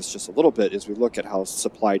unpack this just a little bit, as we look at how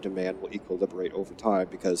supply-demand will equilibrate over time,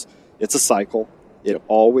 because it's a cycle. It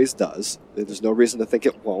always does. There's no reason to think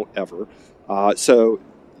it won't ever.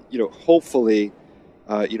 Hopefully,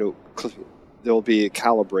 there'll be a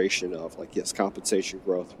calibration of, like, yes, compensation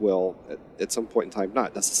growth will, at some point in time,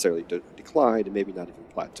 not necessarily decline and maybe not even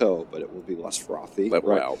plateau, but it will be less frothy.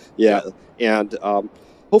 Level out. Yeah. And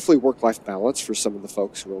hopefully work-life balance for some of the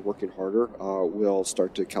folks who are working harder will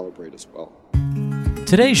start to calibrate as well.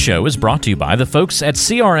 Today's show is brought to you by the folks at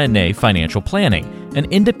CRNA Financial Planning,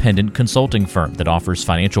 an independent consulting firm that offers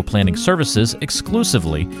financial planning services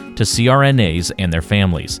exclusively to CRNAs and their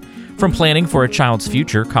families. From planning for a child's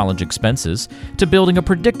future college expenses to building a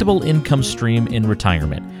predictable income stream in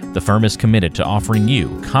retirement, the firm is committed to offering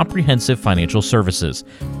you comprehensive financial services,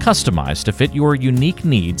 customized to fit your unique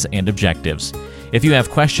needs and objectives. If you have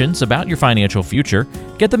questions about your financial future,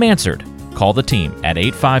 get them answered. Call the team at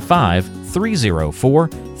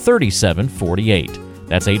 855-304-3748.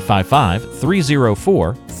 That's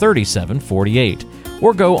 855-304-3748.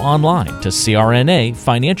 Or go online to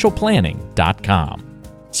crnafinancialplanning.com.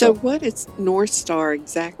 So what is North Star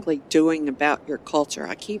exactly doing about your culture?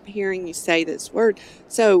 I keep hearing you say this word.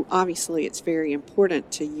 So obviously it's very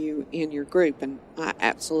important to you in your group, and I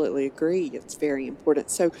absolutely agree it's very important.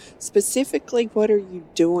 So specifically, what are you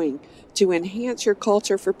doing to enhance your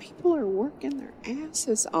culture for people who are working their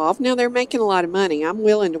asses off? Now, they're making a lot of money. I'm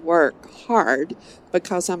willing to work hard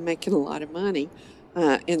because I'm making a lot of money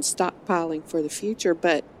and stockpiling for the future,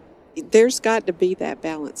 but there's got to be that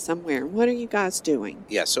balance somewhere. What are you guys doing?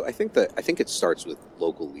 Yeah, so I think it starts with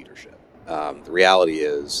local leadership. The reality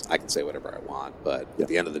is I can say whatever I want, but at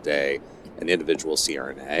the end of the day, an individual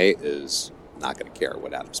CRNA is not going to care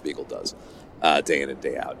what Adam Spiegel does day in and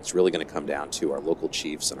day out. It's really going to come down to our local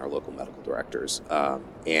chiefs and our local medical directors.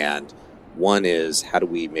 And one is, how do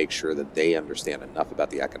we make sure that they understand enough about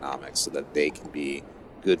the economics so that they can be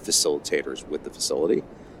good facilitators with the facility?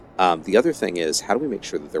 The other thing is, how do we make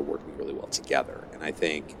sure that they're working really well together? And I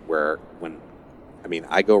think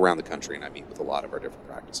I go around the country and I meet with a lot of our different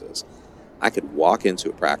practices. I could walk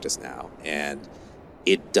into a practice now and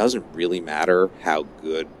it doesn't really matter how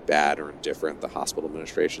good, bad, or indifferent the hospital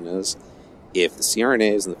administration is. If the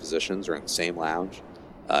CRNAs and the physicians are in the same lounge,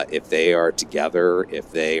 if they are together,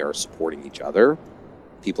 if they are supporting each other,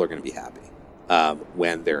 people are going to be happy.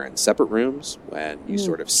 When they're in separate rooms, when you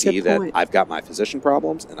sort of see that I've got my physician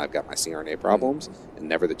problems and I've got my CRNA problems and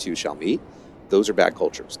never the two shall meet, those are bad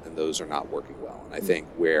cultures and those are not working well. And I think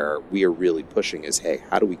where we are really pushing is, hey,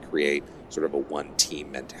 how do we create sort of a one-team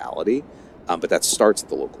mentality? But that starts at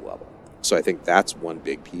the local level. So I think that's one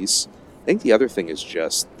big piece. I think the other thing is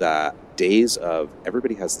just the days of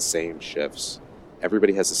everybody has the same shifts,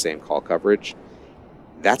 everybody has the same call coverage.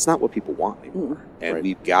 That's not what people want anymore. And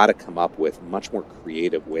we've got to come up with much more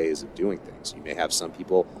creative ways of doing things. You may have some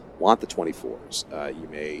people want the 24s. You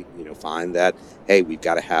may, find that, hey, we've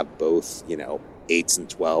got to have both, 8s and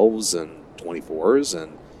 12s and 24s,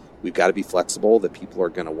 and we've got to be flexible that people are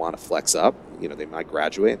going to want to flex up. They might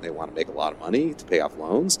graduate and they want to make a lot of money to pay off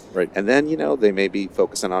loans. Right. And then, they may be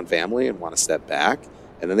focusing on family and want to step back.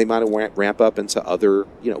 And then they might ramp up into other,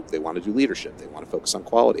 they want to do leadership. They want to focus on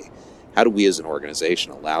quality. How do we as an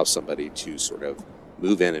organization allow somebody to sort of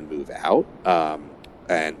move in and move out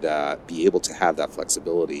and be able to have that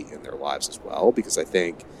flexibility in their lives as well? Because I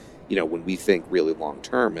think, when we think really long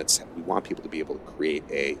term, we want people to be able to create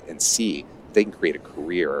they can create a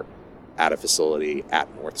career at a facility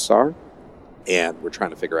at North Star. And we're trying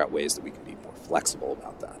to figure out ways that we can be more flexible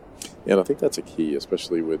about that. And I think that's a key,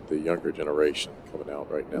 especially with the younger generation coming out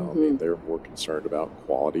right now. I mean, they're more concerned about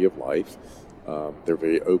quality of life. They're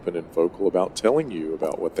very open and vocal about telling you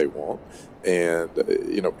about what they want. And,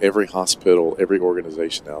 every hospital, every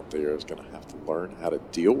organization out there is going to have to learn how to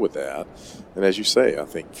deal with that. And as you say, I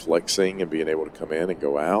think flexing and being able to come in and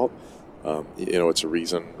go out, it's a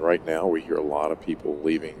reason right now we hear a lot of people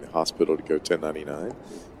leaving the hospital to go 1099.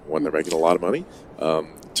 One, they're making a lot of money.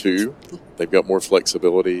 Two, they've got more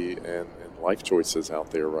flexibility and life choices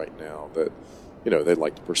out there right now that, they'd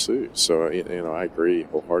like to pursue. So, I agree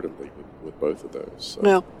wholeheartedly with both of those. So.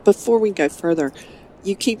 Well, before we go further,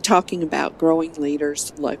 you keep talking about growing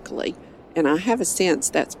leaders locally, and I have a sense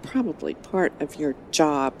that's probably part of your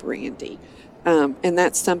job, Randy. And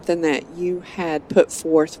that's something that you had put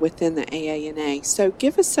forth within the AANA. So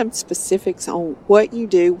give us some specifics on what you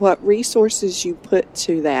do, what resources you put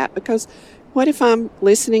to that. Because what if I'm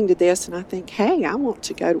listening to this and I think, hey, I want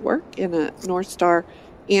to go to work in a North Star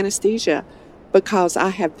Anesthesia because I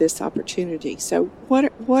have this opportunity. So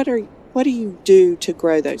what do you do to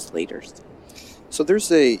grow those leaders? So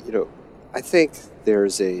there's I think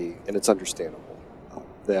and it's understandable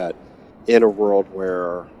that in a world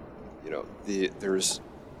where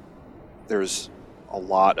there's a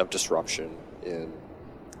lot of disruption in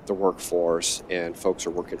the workforce, and folks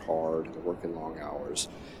are working hard and they're working long hours.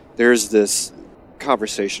 There's this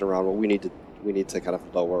conversation around, well, we need to kind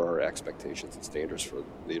of lower our expectations and standards for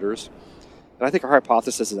leaders. And I think our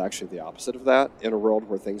hypothesis is actually the opposite of that. In a world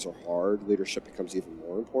where things are hard, leadership becomes even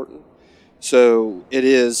more important. So it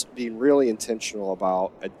is being really intentional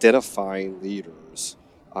about identifying leaders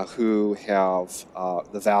who have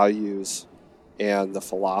the values and the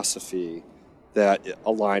philosophy that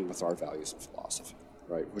align with our values and philosophy,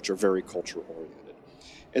 right, which are very culture-oriented.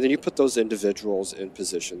 And then you put those individuals in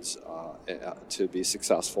positions to be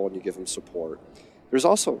successful, and you give them support. There's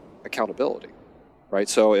also accountability, right?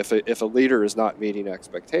 So if a leader is not meeting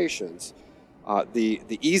expectations,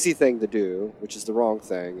 the easy thing to do, which is the wrong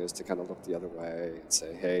thing, is to kind of look the other way and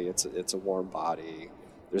say, hey, it's a warm body.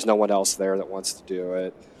 There's no one else there that wants to do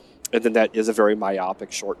it. And then that is a very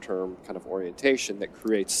myopic, short-term kind of orientation that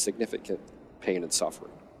creates significant pain and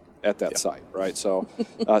suffering at that site, right? So,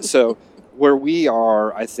 so where we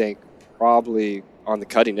are, I think, probably on the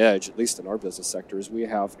cutting edge, at least in our business sector, is we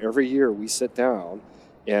have every year we sit down,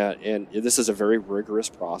 and this is a very rigorous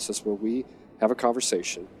process where we have a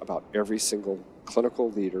conversation about every single clinical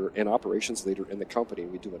leader and operations leader in the company.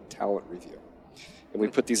 We do a talent review, and we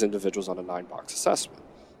put these individuals on a 9-box assessment.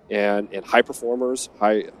 And high performers,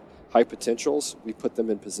 high potentials, we put them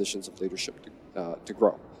in positions of leadership to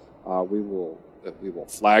grow. We will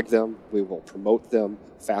flag them. We will promote them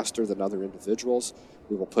faster than other individuals.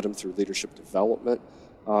 We will put them through leadership development.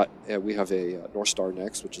 And we have a North Star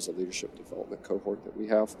Next, which is a leadership development cohort that we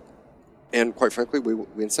have. And quite frankly, we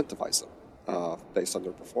incentivize them based on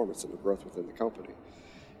their performance and their growth within the company.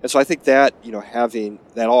 And so I think that having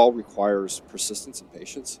that all requires persistence and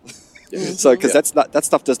patience. So because that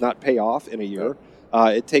stuff does not pay off in a year.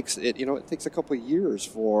 It takes a couple of years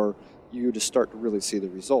for you to start to really see the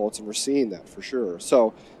results, and we're seeing that for sure.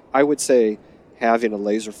 So I would say having a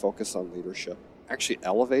laser focus on leadership, actually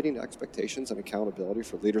elevating expectations and accountability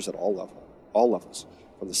for leaders at all levels,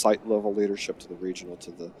 from the site level leadership to the regional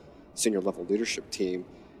to the senior level leadership team,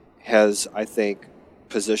 has, I think,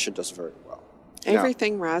 positioned us very well.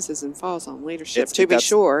 Everything rises and falls on leadership, to be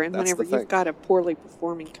sure. And whenever you've got a poorly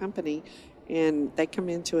performing company and they come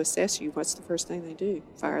in to assess you, what's the first thing they do?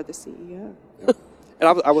 Fire the CEO. Yeah.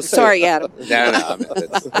 And I was sorry, Adam.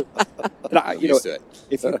 No, I'm used to it.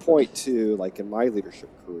 If you point to, like in my leadership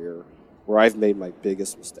career, where I've made my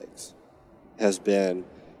biggest mistakes, has been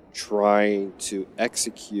trying to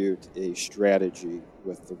execute a strategy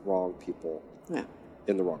with the wrong people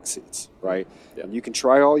in the wrong seats, right? Yeah. And you can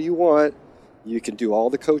try all you want, you can do all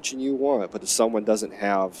the coaching you want, but if someone doesn't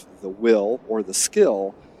have the will or the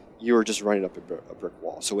skill, you're just running up a brick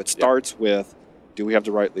wall. So it starts with, do we have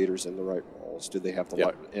the right leaders in the right roles? Do they have the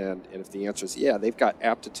right? And if the answer is they've got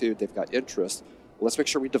aptitude, they've got interest, well, let's make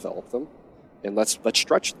sure we develop them, and let's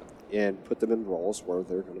stretch them and put them in roles where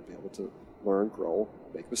they're going to be able to learn, grow,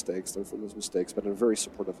 make mistakes, learn from those mistakes, but in a very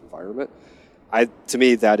supportive environment. To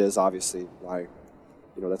me, that is obviously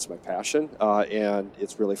that's my passion, and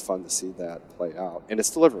it's really fun to see that play out, and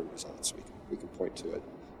it's delivering results. We can point to it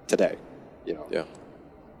today. Yeah.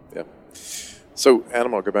 So,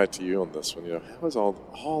 Adam, I'll go back to you on this one. How is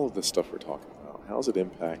all of this stuff we're talking about? How is it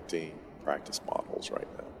impacting practice models right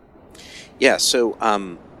now? Yeah. So,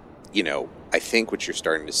 I think what you're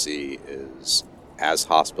starting to see is as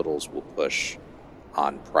hospitals will push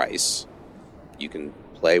on price, you can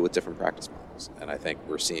play with different practice models. things. And I think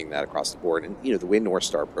we're seeing that across the board. And, the way North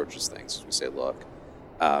Star approaches things is we say, look,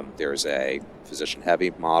 there's a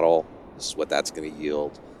physician-heavy model. This is what that's going to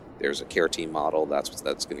yield. There's a care team model. That's what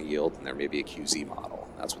that's going to yield. And there may be a QZ model.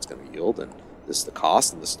 That's what's going to yield. And this is the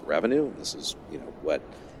cost, and this is the revenue, and this is, what.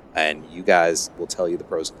 And you guys will tell you the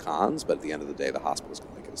pros and cons, but at the end of the day, the hospital is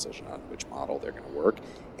going to make a decision on which model they're going to work.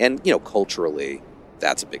 And, culturally,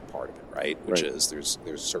 that's a big part of it, right? Which is there's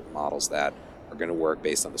certain models that are going to work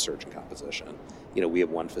based on the surgeon composition. We have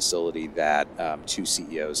one facility that 2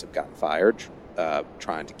 CEOs have gotten fired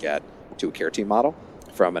trying to get to a care team model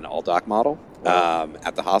from an all-doc model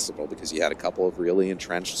at the hospital because you had a couple of really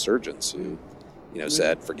entrenched surgeons who,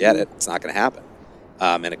 said, forget it, it's not going to happen.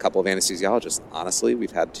 And a couple of anesthesiologists. Honestly,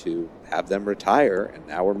 we've had to have them retire, and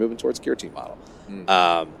now we're moving towards care team model.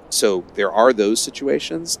 So there are those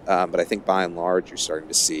situations, but I think by and large, you're starting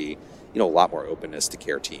to see, a lot more openness to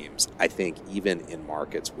care teams. I think even in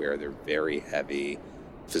markets where they're very heavy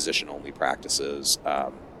physician-only practices,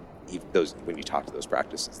 when you talk to those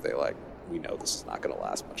practices, they we know this is not going to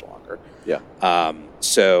last much longer. Yeah.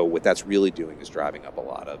 So what that's really doing is driving up a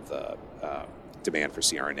lot of the demand for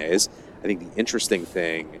CRNAs. I think the interesting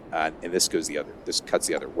thing, and this cuts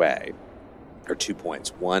the other way, are 2 points.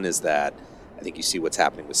 One is that I think you see what's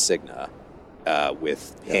happening with Cigna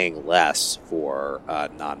with paying less for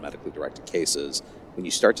non-medically directed cases. When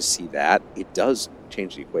you start to see that, it does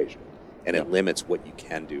change the equation, and it limits what you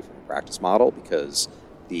can do from a practice model because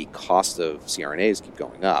the cost of CRNAs keep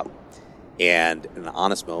going up. And in an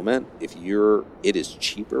honest moment, it is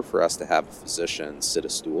cheaper for us to have a physician sit a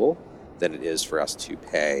stool than it is for us to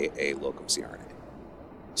pay a locum CRNA.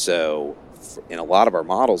 So in a lot of our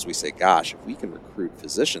models, we say, gosh, if we can recruit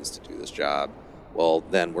physicians to do this job, well,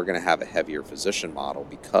 then we're going to have a heavier physician model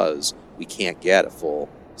because we can't get a full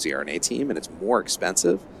CRNA team, and it's more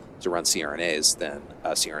expensive to run CRNAs than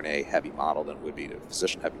a CRNA-heavy model than it would be to a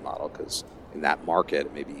physician-heavy model because in that market,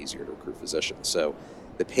 it may be easier to recruit physicians. So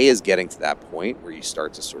the pay is getting to that point where you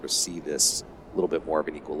start to sort of see this little bit more of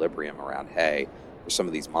an equilibrium around, hey, for some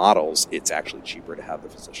of these models, it's actually cheaper to have the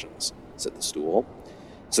physicians sit the stool.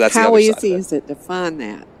 So that's how the easy is it to find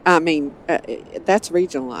that? I mean, that's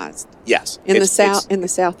regionalized. Yes, in the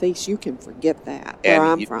southeast, you can forget that. Where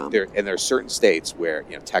I'm from, there are certain states where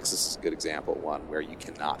Texas is a good example of one where you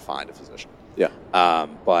cannot find a physician. Yeah.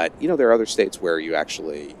 But there are other states where you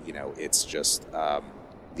actually it's just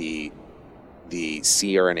the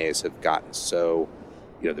CRNAs have gotten so.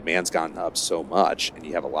 Demand's gone up so much, and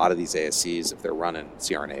you have a lot of these ASCs, if they're running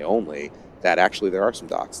CRNA only, that actually there are some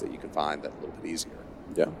docs that you can find that a little bit easier.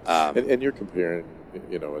 Yeah. And you're comparing,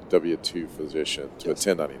 a W-2 physician to a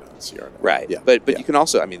 1099 CRNA. Right. Yeah. But you can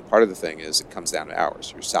also, part of the thing is it comes down to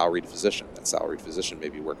hours. You're a salaried physician. That salaried physician may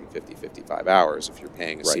be working 50, 55 hours. If you're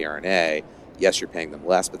paying a CRNA, yes, you're paying them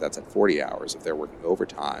less, but that's at 40 hours. If they're working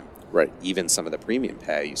overtime, even some of the premium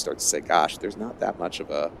pay, you start to say, gosh, there's not that much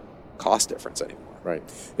of a cost difference anymore. Right.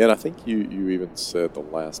 And I think you even said the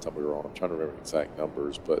last time we were on, I'm trying to remember exact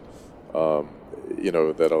numbers, but,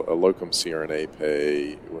 that a locum CRNA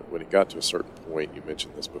pay, when it got to a certain point, you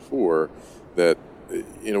mentioned this before, that,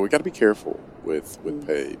 we got to be careful with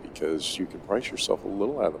pay because you can price yourself a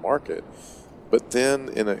little out of the market. But then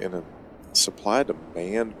in a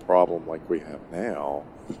supply-demand problem like we have now,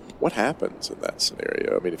 what happens in that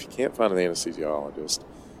scenario? If you can't find an anesthesiologist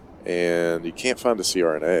and you can't find a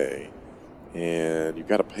CRNA, and you've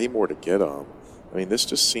got to pay more to get them. This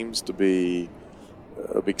just seems to be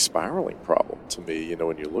a big spiraling problem to me,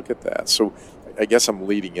 when you look at that. So I guess I'm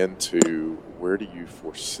leading into where do you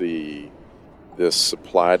foresee this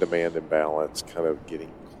supply-demand imbalance kind of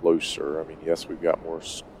getting closer? Yes, we've got more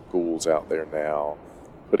schools out there now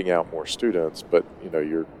putting out more students, but,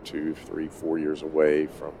 you're 2, 3, 4 years away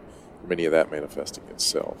from any of that manifesting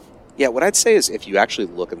itself. Yeah, what I'd say is if you actually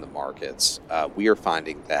look in the markets, we are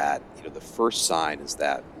finding that the first sign is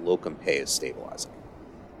that locum pay is stabilizing.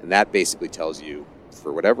 And that basically tells you,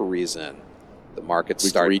 for whatever reason, the markets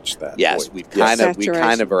We've reached that yes, point. We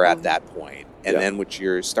kind of are at that point. And then what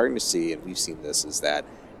you're starting to see, and we've seen this, is that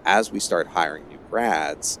as we start hiring new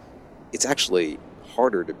grads, it's actually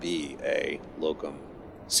harder to be a locum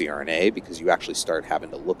CRNA because you actually start having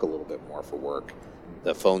to look a little bit more for work.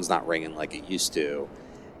 The phone's not ringing like it used to.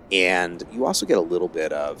 And you also get a little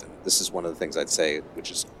bit of, and this is one of the things I'd say,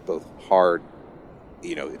 which is both hard,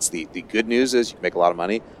 it's the good news is you make a lot of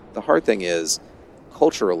money. The hard thing is,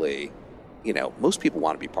 culturally, most people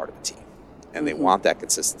want to be part of a team. And they want that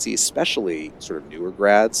consistency, especially sort of newer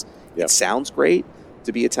grads. It sounds great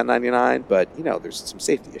to be a 1099, but, there's some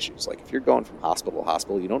safety issues. Like if you're going from hospital to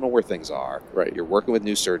hospital, you don't know where things are. Right. You're working with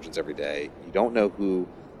new surgeons every day. You don't know who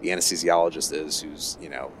the anesthesiologist is who's,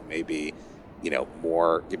 maybe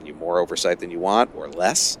giving you more oversight than you want or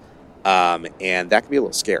less. And that can be a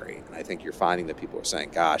little scary. And I think you're finding that people are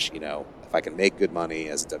saying, gosh, if I can make good money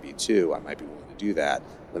as a W-2, I might be willing to do that.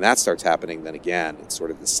 When that starts happening, then again, it's sort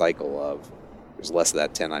of this cycle of there's less of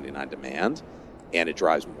that 1099 demand, and it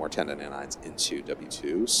drives more 1099s into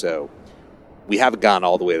W-2. So we haven't gone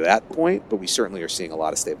all the way to that point, but we certainly are seeing a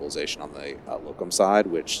lot of stabilization on the locum side,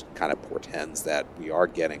 which kind of portends that we are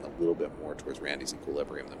getting a little bit more towards Randy's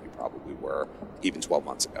equilibrium than we probably were even 12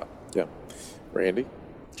 months ago. Yeah. Randy?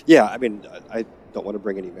 Yeah, I mean, I don't want to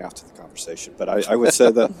bring any math to the conversation, but I would say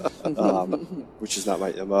that, which is not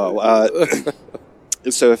my MO.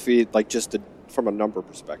 So if we, just from a number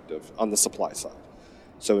perspective, on the supply side.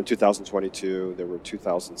 So in 2022, there were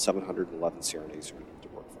 2,711 CRNAs who entered the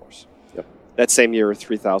workforce. Yep. That same year,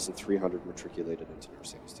 3,300 matriculated into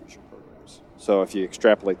nurse anesthesia programs. So if you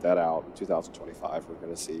extrapolate that out, in 2025, we're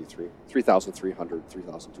going to see 3,300,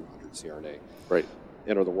 3,200 CRNA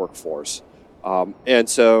enter the workforce. And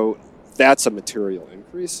so that's a material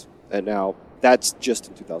increase. And now that's just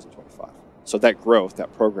in 2025. So that growth,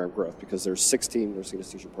 that program growth, because there's 16 nurse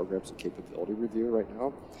anesthesia programs in capability review right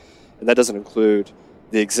now. And that doesn't include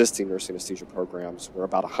the existing nurse anesthesia programs where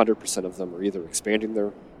about 100% of them are either expanding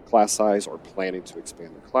their class size or planning to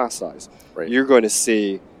expand their class size. Right. You're going to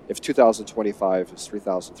see, if 2025 is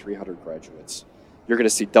 3,300 graduates, you're going to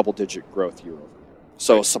see double-digit growth year over year.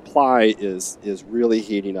 So supply is really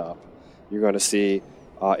heating up. You're going to see,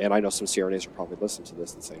 and I know some CRNAs are probably listening to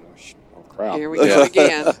this and saying, oh crap. Here we go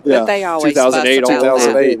again. Yeah. But they always 2008, fuss about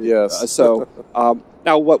 2008, that. yes. So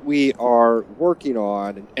now what we are working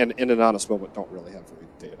on, and in an honest moment, don't really have very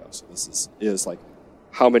good data. So this is like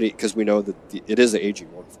how many, because we know that it is an aging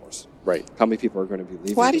workforce. Right. How many people are going to be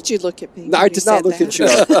leaving? Why did you look at me? No, I did not look at you.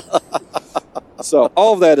 So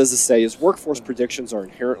all of that is to say is workforce predictions are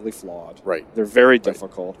inherently flawed. Right. They're very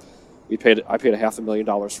difficult. I paid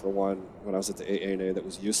 $500,000 for one when I was at the AANA that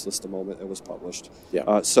was useless the moment it was published.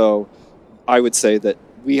 Yeah. So I would say that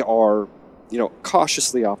we are,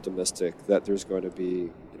 cautiously optimistic that there's going to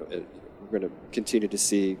be, we're going to continue to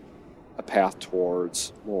see a path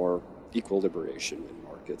towards more equilibration in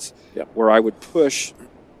markets. Yeah. Where I would push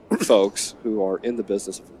folks who are in the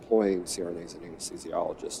business of employing CRNAs and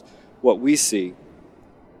anesthesiologists, what we see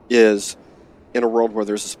is in a world where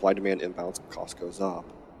there's a supply-demand imbalance, cost goes up.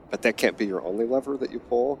 But that can't be your only lever that you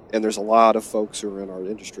pull. And there's a lot of folks who are in our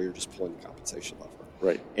industry who are just pulling the compensation lever.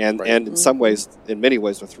 Right. And in some ways, in many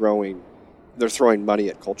ways, they're throwing money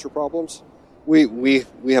at culture problems. We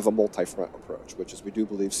have a multi-front approach, which is we do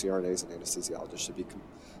believe CRNAs and anesthesiologists should be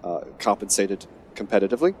compensated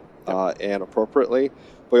competitively and appropriately.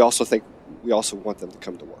 But we also want them to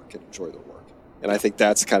come to work and enjoy their work. And I think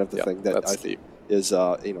that's kind of the thing that I think is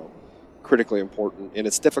critically important. And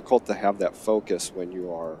it's difficult to have that focus when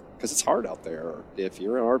you are, because it's hard out there. If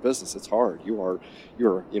you're in our business, it's hard. You're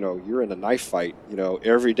in a knife fight,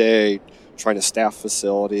 every day trying to staff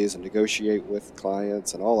facilities and negotiate with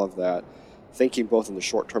clients and all of that. Thinking both in the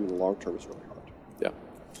short term and the long term is really hard.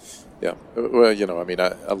 Yeah. Well,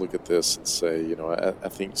 I look at this and say, I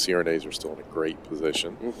think CRNAs are still in a great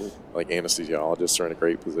position. Mm-hmm. Like anesthesiologists are in a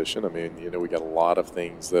great position. I mean, we got a lot of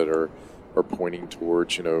things that are pointing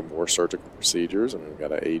towards, more surgical procedures. I mean, we've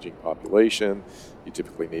got an aging population. You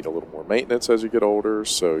typically need a little more maintenance as you get older,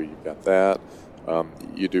 so you've got that.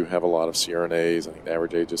 You do have a lot of CRNAs. I think the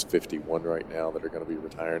average age is 51 right now that are going to be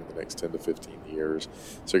retiring in the next 10 to 15 years.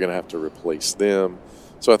 So you're going to have to replace them.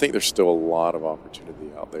 So I think there's still a lot of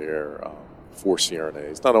opportunity out there for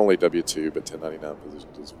CRNAs, not only W-2, but 1099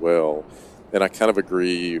 positions as well. And I kind of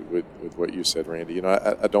agree with what you said, Randy.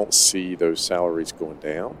 I don't see those salaries going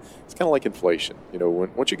down. It's kind of like inflation.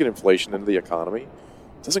 Once you get inflation into the economy,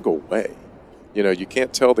 it doesn't go away. You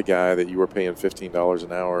can't tell the guy that you were paying $15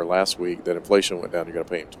 an hour last week that inflation went down, you're going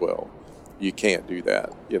to pay him $12. You can't do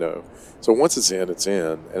that, So once it's in, it's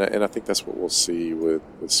in. And I think that's what we'll see with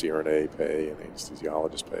CRNA pay and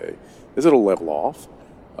anesthesiologist pay, is it'll level off.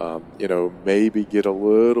 Maybe get a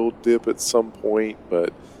little dip at some point,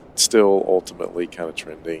 but still ultimately kind of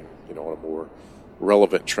trending, on a more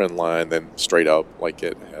relevant trend line than straight up like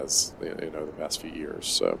it has, the past few years.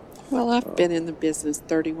 So, well, I've been in the business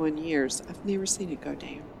 31 years. I've never seen it go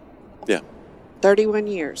down. Yeah. 31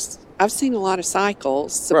 years. I've seen a lot of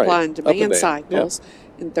cycles, supply and demand cycles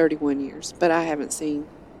in 31 years, but I haven't seen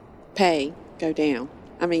pay go down.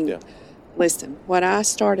 I mean, listen, what I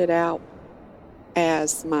started out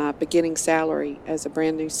as my beginning salary as a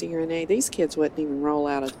brand new CRNA, these kids wouldn't even roll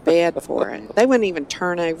out of bed for it. They wouldn't even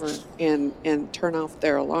turn over and turn off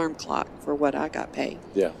their alarm clock for what I got paid.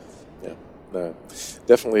 Yeah. No,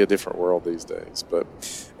 definitely a different world these days. But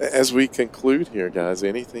As we conclude here, guys,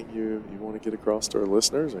 anything you want to get across to our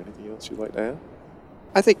listeners, or anything else you'd like to add?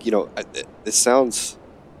 I think, it sounds,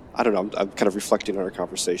 I don't know, I'm kind of reflecting on our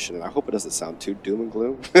conversation, and I hope it doesn't sound too doom and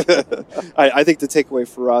gloom. I think the takeaway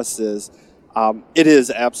for us is it is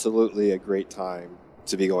absolutely a great time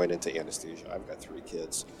to be going into anesthesia. I've got 3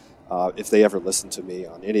 kids. If they ever listen to me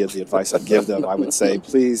on any of the advice I give them, I would say,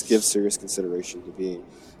 please give serious consideration to being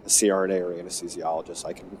a CRNA or anesthesiologist.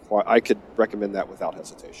 I could recommend that without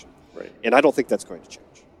hesitation. Right. And I don't think that's going to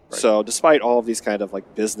change. Right. So despite all of these kind of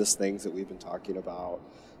like business things that we've been talking about,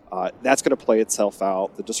 that's going to play itself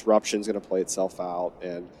out. The disruption is going to play itself out.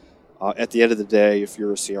 And at the end of the day, if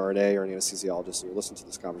you're a CRNA or an anesthesiologist and you're listening to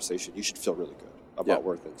this conversation, you should feel really good about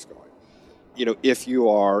where things are going. If you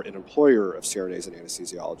are an employer of CRNAs and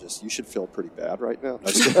anesthesiologists, you should feel pretty bad right now.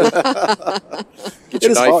 Get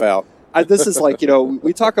your knife out. This is like,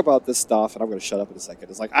 we talk about this stuff, and I'm going to shut up in a second.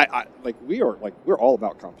 It's like, we're all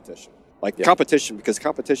about competition. Competition, because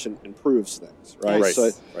competition improves things, right?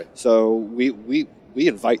 So we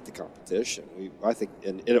invite the competition. I think,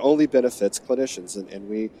 and it only benefits clinicians, and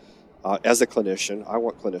we, as a clinician, I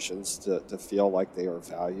want clinicians to feel like they are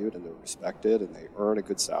valued and they're respected and they earn a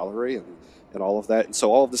good salary and all of that. And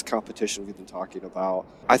so all of this competition we've been talking about,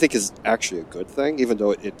 I think, is actually a good thing, even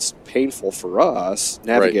though it's painful for us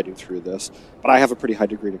navigating through this. But I have a pretty high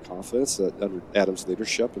degree of confidence that under Adam's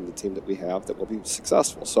leadership and the team that we have, that we'll be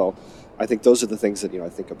successful. So I think those are the things that, I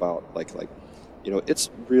think about, it's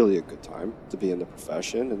really a good time to be in the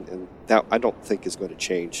profession, and that I don't think is going to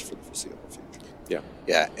change for the foreseeable future.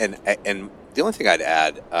 Yeah. And the only thing I'd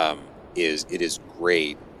add is it is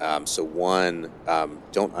great. So one,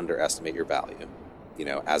 don't underestimate your value.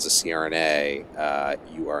 As a CRNA,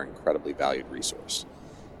 you are an incredibly valued resource.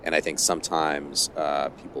 And I think sometimes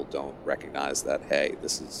people don't recognize that, hey,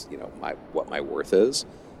 this is, what my worth is.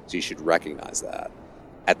 So you should recognize that.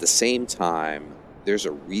 At the same time, there's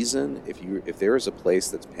a reason, if there is a place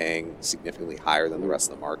that's paying significantly higher than the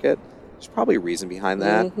rest of the market, there's probably a reason behind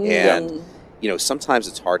that. Mm-hmm. And, sometimes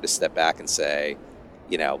it's hard to step back and say,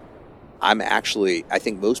 I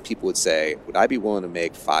think most people would say, would I be willing to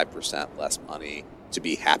make 5% less money to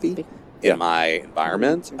be happy in my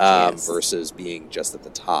environment versus being just at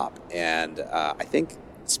the top? And I think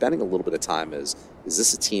spending a little bit of time is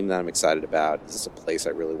this a team that I'm excited about? Is this a place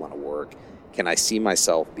I really want to work? Can I see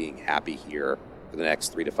myself being happy here for the next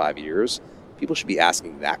 3 to 5 years? People should be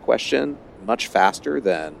asking that question much faster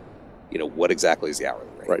than, what exactly is the hourly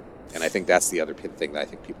rate? Right. And I think that's the other thing that I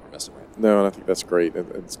think people are missing right now. No, and I think that's great. And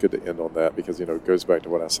it's good to end on that because, it goes back to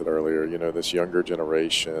what I said earlier. This younger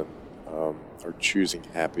generation are choosing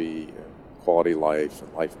happy, quality life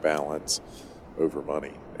and life balance over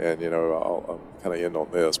money. And, I'll kind of end on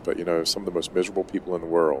this, but, some of the most miserable people in the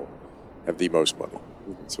world have the most money.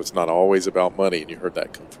 So it's not always about money, and you heard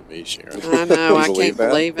that come from me, Sharon. I know, I can't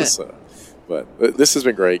believe it. But this has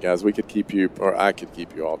been great, guys. We could keep you, or I could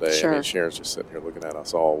keep you all day. Sure. I mean, Sharon's just sitting here looking at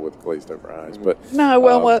us all with glazed over eyes. But no,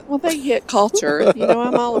 well, they hit culture.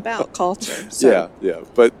 I'm all about culture. So. Yeah.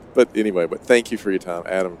 But anyway, thank you for your time,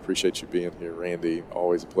 Adam. Appreciate you being here, Randy.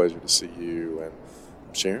 Always a pleasure to see you, and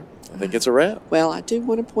Sharon. I think it's a wrap. Well, I do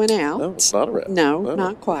want to point out. No, it's not a wrap. No,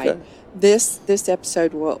 not quite. Okay. This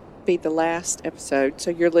episode will be the last episode,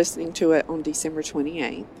 so you're listening to it on December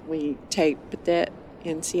 28th. We taped that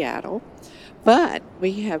in Seattle. But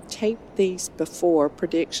we have taped these before,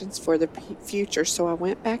 predictions for the future. So I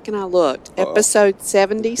went back and I looked. Episode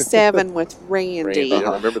 77 with Randy. I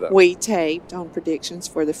remember that. We taped on predictions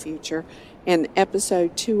for the future. And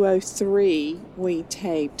episode 203, we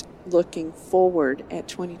taped looking forward at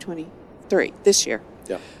 2023, this year.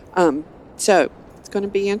 Yeah. So it's going to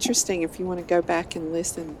be interesting if you want to go back and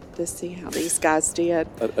listen to see how these guys did.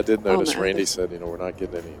 I did notice Randy said, we're not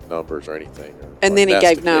getting any numbers or anything. And then he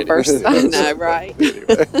gave numbers. I know, right?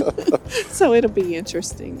 Anyway. So it'll be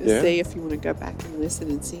interesting to see if you want to go back and listen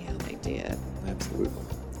and see how they did. Absolutely.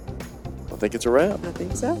 I think it's a wrap. I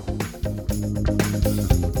think so.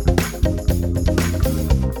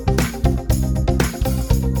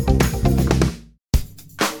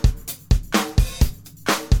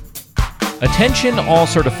 Attention all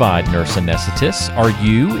certified nurse anesthetists. Are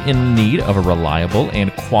you in need of a reliable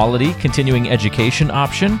and quality continuing education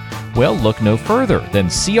option? Well, look no further than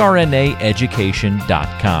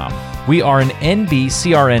crnaeducation.com. We are an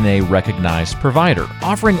NBCRNA recognized provider,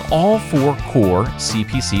 offering all 4 core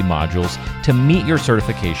CPC modules to meet your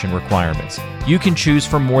certification requirements. You can choose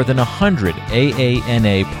from more than 100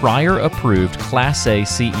 AANA prior approved Class A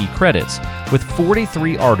CE credits, with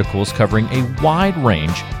 43 articles covering a wide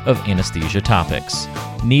range of anesthesia topics.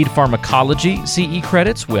 Need pharmacology CE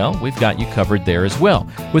credits? Well, we've got you covered there as well,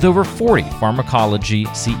 with over 40 pharmacology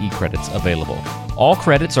CE credits available. All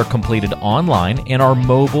credits are completed online and are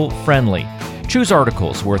mobile friendly. Choose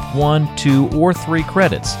articles worth 1, 2, or 3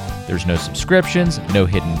 credits. There's no subscriptions, no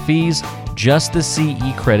hidden fees, just the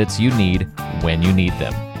CE credits you need when you need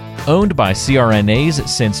them. Owned by CRNAs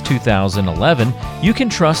since 2011, you can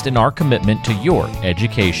trust in our commitment to your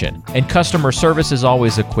education. And customer service is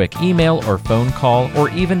always a quick email or phone call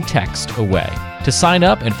or even text away. To sign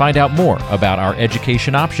up and find out more about our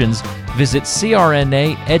education options, visit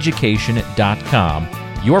crnaeducation.com,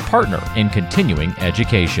 your partner in continuing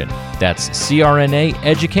education. That's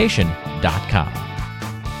crnaeducation.com.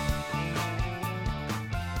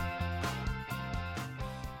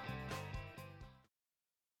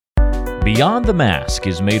 Beyond the Mask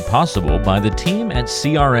is made possible by the team at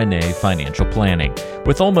CRNA Financial Planning.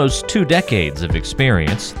 With almost 2 decades of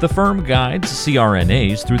experience, the firm guides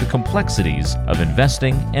CRNAs through the complexities of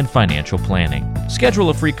investing and financial planning.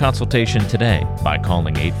 Schedule a free consultation today by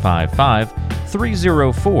calling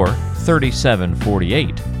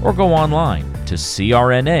 855-304-3748 or go online to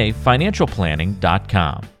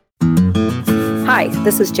crnafinancialplanning.com. Hi,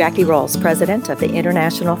 this is Jackie Rolls, President of the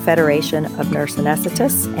International Federation of Nurse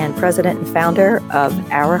Anesthetists and President and founder of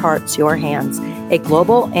Our Hearts, Your Hands, a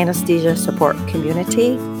global anesthesia support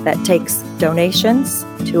community that takes donations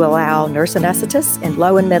to allow nurse anesthetists in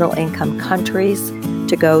low and middle income countries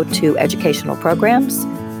to go to educational programs,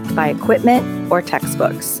 buy equipment, or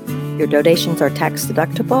textbooks. Your donations are tax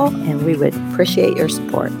deductible, and we would appreciate your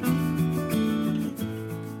support.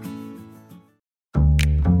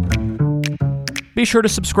 Be sure to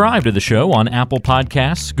subscribe to the show on Apple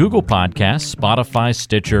Podcasts, Google Podcasts, Spotify,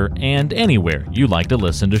 Stitcher, and anywhere you like to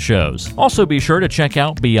listen to shows. Also be sure to check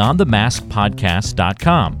out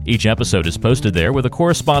BeyondTheMaskPodcast.com. Each episode is posted there with a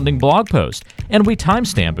corresponding blog post, and we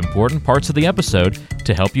timestamp important parts of the episode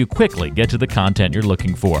to help you quickly get to the content you're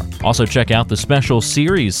looking for. Also check out the special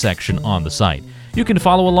series section on the site. You can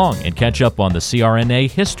follow along and catch up on the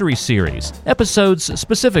CRNA History Series, episodes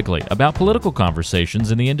specifically about political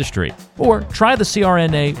conversations in the industry, or try the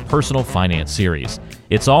CRNA Personal Finance Series.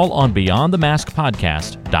 It's all on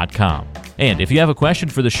BeyondTheMaskPodcast.com. And if you have a question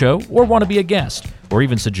for the show or want to be a guest, or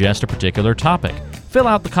even suggest a particular topic, fill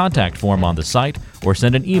out the contact form on the site or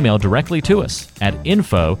send an email directly to us at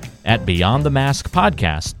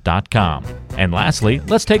info@BeyondTheMaskPodcast.com. And lastly,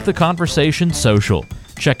 let's take the conversation social.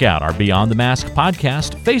 Check out our Beyond the Mask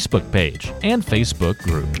podcast Facebook page and Facebook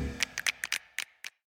group.